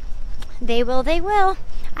you. They will.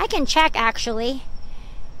 I can check actually.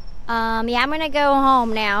 Yeah, I'm gonna go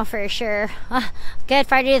home now for sure. Good,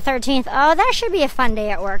 Friday the 13th. Oh, that should be a fun day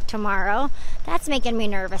at work tomorrow. That's making me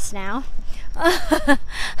nervous now. I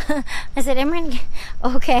said,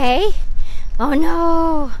 okay. Oh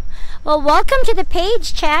no. Well, welcome to the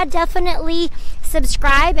page, Chad. Definitely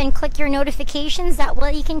subscribe and click your notifications. That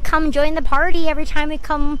way you can come join the party every time we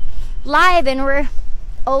come live, and we're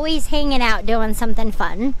always hanging out doing something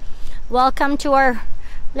fun. Welcome to our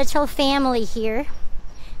little family here.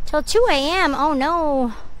 Till 2 a.m. Oh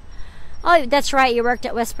no. Oh, that's right. You worked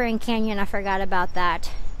at Whispering Canyon. I forgot about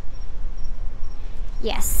that.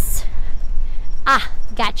 Yes. Ah,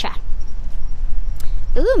 gotcha.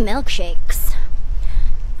 Ooh, milkshakes.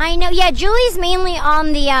 I know. Yeah, Julie's mainly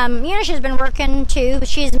on the, you know, she's been working too.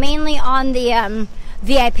 She's mainly on the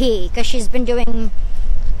VIP, because she's been doing,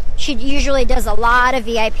 she usually does a lot of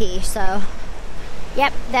VIP, so.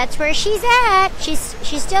 Yep, that's where she's at. She's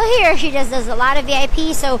still here. She just does a lot of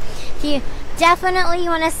VIP. So if you definitely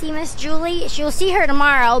want to see Miss Julie, you'll see her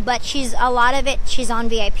tomorrow, but she's a lot of it, she's on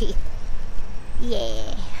VIP.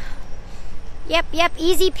 Yeah. Yep,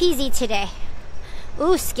 easy peasy today.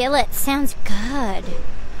 Ooh, skillet sounds good.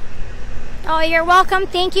 Oh, you're welcome.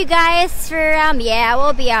 Thank you guys for yeah,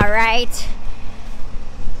 we'll be all right.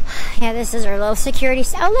 Yeah, this is our little security.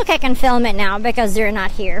 Oh, look, I can film it now because they're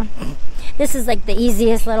not here. This is like the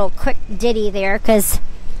easiest little quick ditty there, because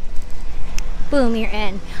boom, you're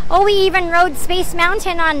in. Oh, we even rode Space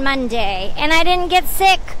Mountain on Monday, and I didn't get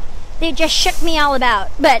sick. They just shook me all about.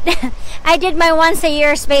 But I did my once a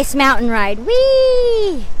year Space Mountain ride.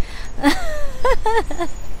 Whee!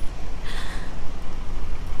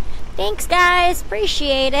 Thanks, guys.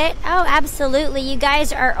 Appreciate it. Oh, absolutely. You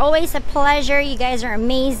guys are always a pleasure. You guys are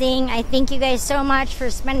amazing. I thank you guys so much for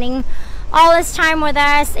spending all this time with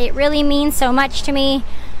us. It really means so much to me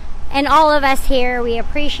and all of us here. We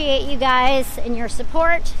appreciate you guys and your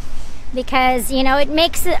support, because, you know, it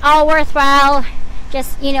makes it all worthwhile.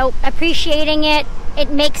 Just, you know, appreciating it. It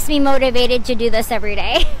makes me motivated to do this every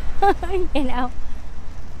day. You know,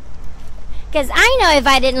 because I know if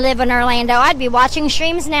I didn't live in Orlando, I'd be watching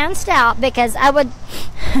streams nonstop, because I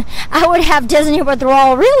would have Disney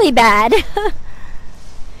withdrawal really bad.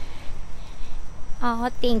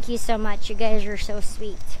 Oh, thank you so much. You guys are so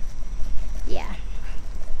sweet. Yeah.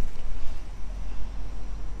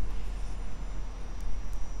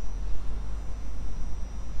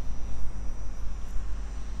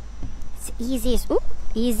 It's the easiest. Ooh,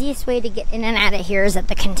 Easiest way to get in and out of here is at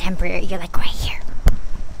the Contemporary. You're like right here.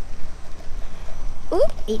 Ooh,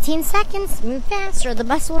 18 seconds. Move fast or the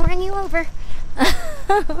bus will run you over.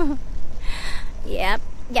 Yep.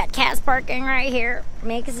 Got cars parking right here.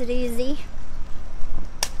 Makes it easy.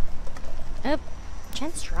 Oh,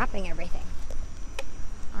 Jen's dropping everything.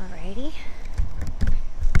 Alrighty.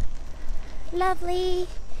 Lovely.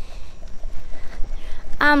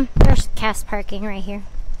 There's cars parking right here.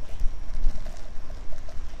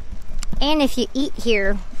 And if you eat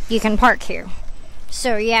here, you can park here.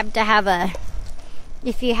 So you have to have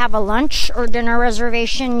if you have a lunch or dinner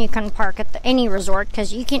reservation, you can park at any resort,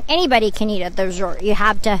 because anybody can eat at the resort. You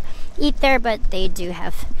have to eat there, but they do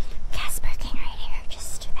have gas parking right here,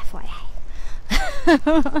 just FYI.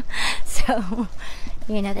 So,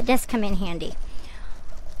 that does come in handy.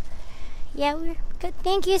 Yeah, we're good.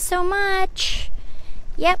 Thank you so much.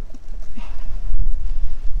 Yep.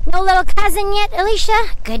 No little cousin yet,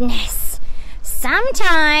 Alicia? Goodness.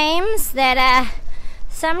 Sometimes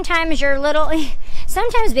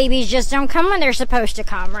sometimes babies just don't come when they're supposed to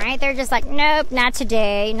come, right? They're just like, nope, not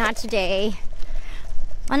today, not today.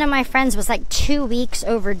 One of my friends was like 2 weeks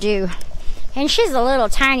overdue. And she's a little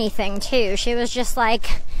tiny thing too. She was just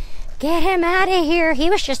like, get him out of here. He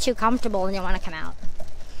was just too comfortable and didn't want to come out.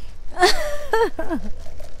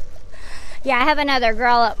 Yeah, I have another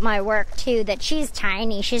girl at my work too that she's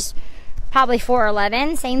tiny. She's probably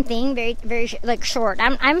 4'11", same thing, very, very short.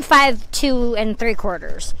 I'm 5'2" and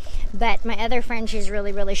 3/4", but my other friend, she's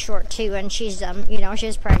really, really short too, and she's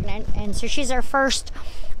she's pregnant, and so she's our first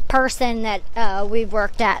person that we've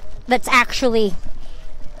worked at that's actually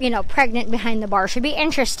pregnant behind the bar. Should be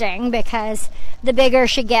interesting because the bigger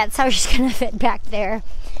she gets, how she's gonna fit back there.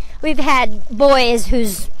 We've had boys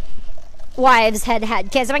whose wives had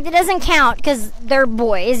kids. I'm like, that doesn't count because they're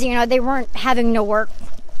boys. They weren't having to work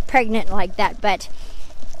pregnant like that, but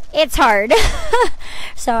it's hard.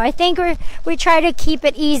 So I think we try to keep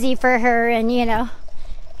it easy for her and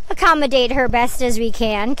accommodate her best as we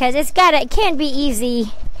can, because it can't be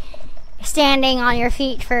easy standing on your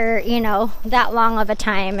feet for that long of a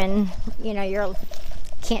time, and you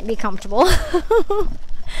can't be comfortable.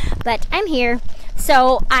 But I'm here,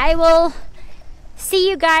 so I will see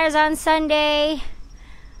you guys on Sunday.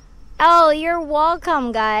 Oh, you're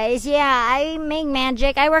welcome, guys. Yeah, I make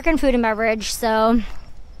magic. I work in food and beverage, so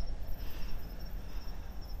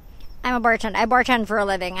I'm a bartender. I bartend for a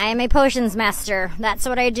living. I am a potions master. That's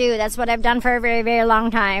what I do. That's what I've done for a very, very long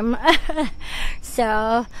time.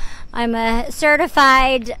 So I'm a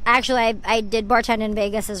certified, actually I did bartend in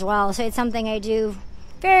Vegas as well, so it's something I do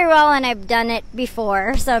very well, and I've done it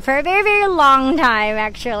before, so for a very, very long time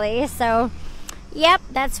actually. So yep,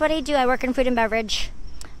 that's what I do. I work in food and beverage.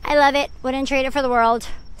 I love it. Wouldn't trade it for the world.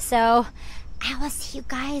 So I will see you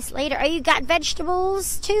guys later. Oh, you got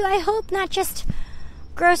vegetables too, I hope, not just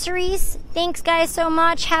groceries. Thanks guys so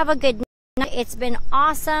much. Have a good night. It's been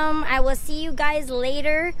awesome. I will see you guys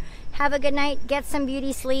later. Have a good night. Get some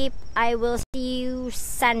beauty sleep. I will see you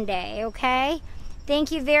Sunday, okay?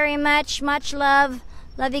 Thank you very much. Much love.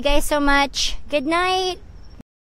 Love you guys so much. Good night.